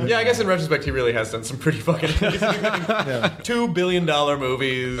 Yeah. I guess in retrospect, he really has done some pretty fucking amazing things. $2 billion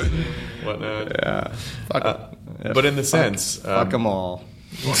movies, and whatnot. Yeah. But in the sense, Fuck them all.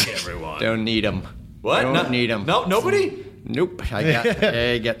 fuck everyone. Don't need them. What? Don't need them. No, nobody. Nope.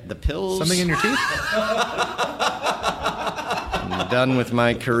 I got the pills. Something in your teeth? I'm done with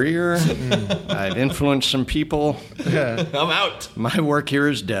my career. I've influenced some people. I'm out. My work here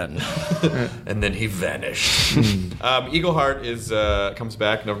is done. And then he vanished. Eagleheart comes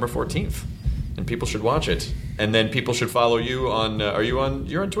back November 14th, and people should watch it. And then people should follow you on. You're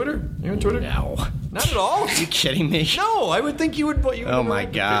on Twitter? You're on Twitter? No. Not at all. Are you kidding me? No, I would think you would. Oh my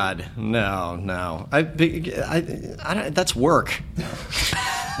God! No. I don't, that's work.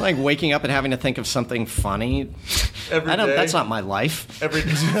 Like waking up and having to think of something funny. Every day. That's not my life. Every.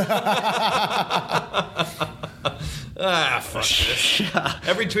 Fuck this.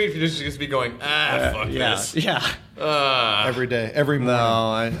 Every tweet you just be going, fuck this. Yeah. Every day, every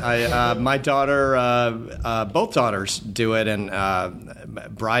morning. No, my daughter, both daughters do it, and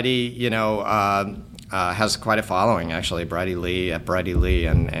Bridie, has quite a following actually. Bridie Lee,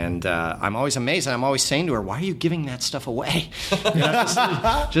 and I'm always amazed, and I'm always saying to her, "Why are you giving that stuff away?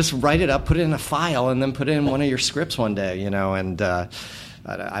 Just write it up, put it in a file, and then put it in one of your scripts one day, And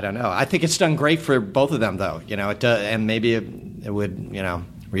I don't know. I think it's done great for both of them, though. It does, and maybe it would,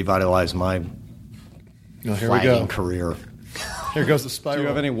 revitalize my Here we flagging go. career. Here goes the spiral. Do you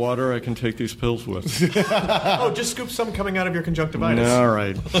have any water I can take these pills with? Oh, just scoop some coming out of your conjunctivitis. All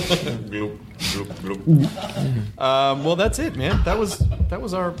right. Well, that's it, man. That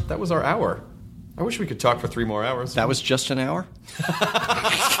was our hour. I wish we could talk for 3 more hours. That was just an hour?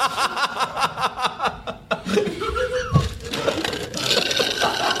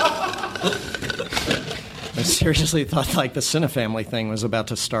 I seriously thought like the Cinefamily thing was about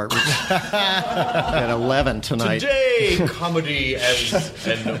to start at 11 tonight. Today, comedy as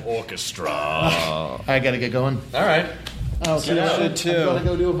an orchestra. I gotta get going. All right. Oh, You should too. I'm gonna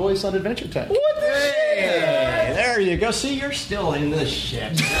go do a voice on Adventure Time. Hey, there you go. See, you're still in this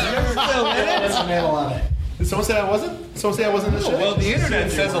shit. You're still in the middle of it. Did someone say I wasn't? Someone say I wasn't in the show? Well, the internet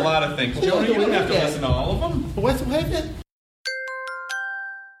says a lot of things. Jonah, you don't have to listen to all of them. What's happening?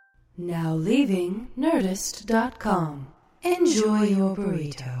 Now leaving Nerdist.com. Enjoy your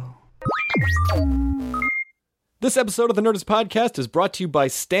burrito. This episode of the Nerdist Podcast is brought to you by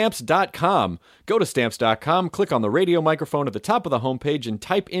Stamps.com. Go to Stamps.com, click on the radio microphone at the top of the homepage, and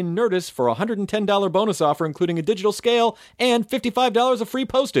type in Nerdist for a $110 bonus offer, including a digital scale and $55 of free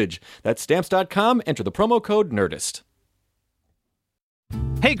postage. That's Stamps.com. Enter the promo code NERDIST.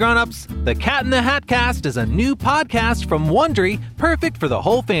 Hey grown-ups, the Cat in the Hat Cast is a new podcast from Wondery, perfect for the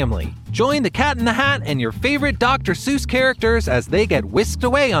whole family. Join the Cat in the Hat and your favorite Dr. Seuss characters as they get whisked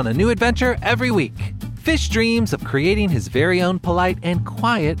away on a new adventure every week. Fish dreams of creating his very own polite and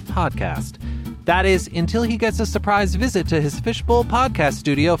quiet podcast. That is, until he gets a surprise visit to his Fishbowl podcast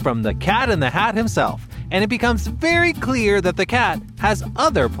studio from the Cat in the Hat himself, and it becomes very clear that the cat has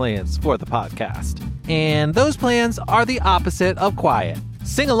other plans for the podcast. and those plans are the opposite of quiet.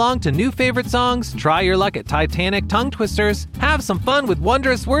 Sing along to new favorite songs, try your luck at Titanic tongue twisters, have some fun with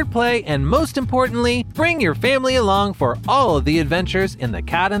wondrous wordplay, and most importantly, bring your family along for all of the adventures in the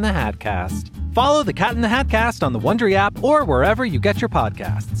Cat in the Hat Cast. Follow the Cat in the Hat Cast on the Wondery app or wherever you get your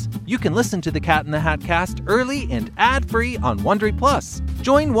podcasts. You can listen to the Cat in the Hat Cast early and ad-free on Wondery Plus.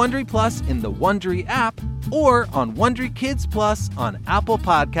 Join Wondery Plus in the Wondery app or on Wondery Kids Plus on Apple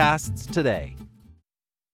Podcasts today.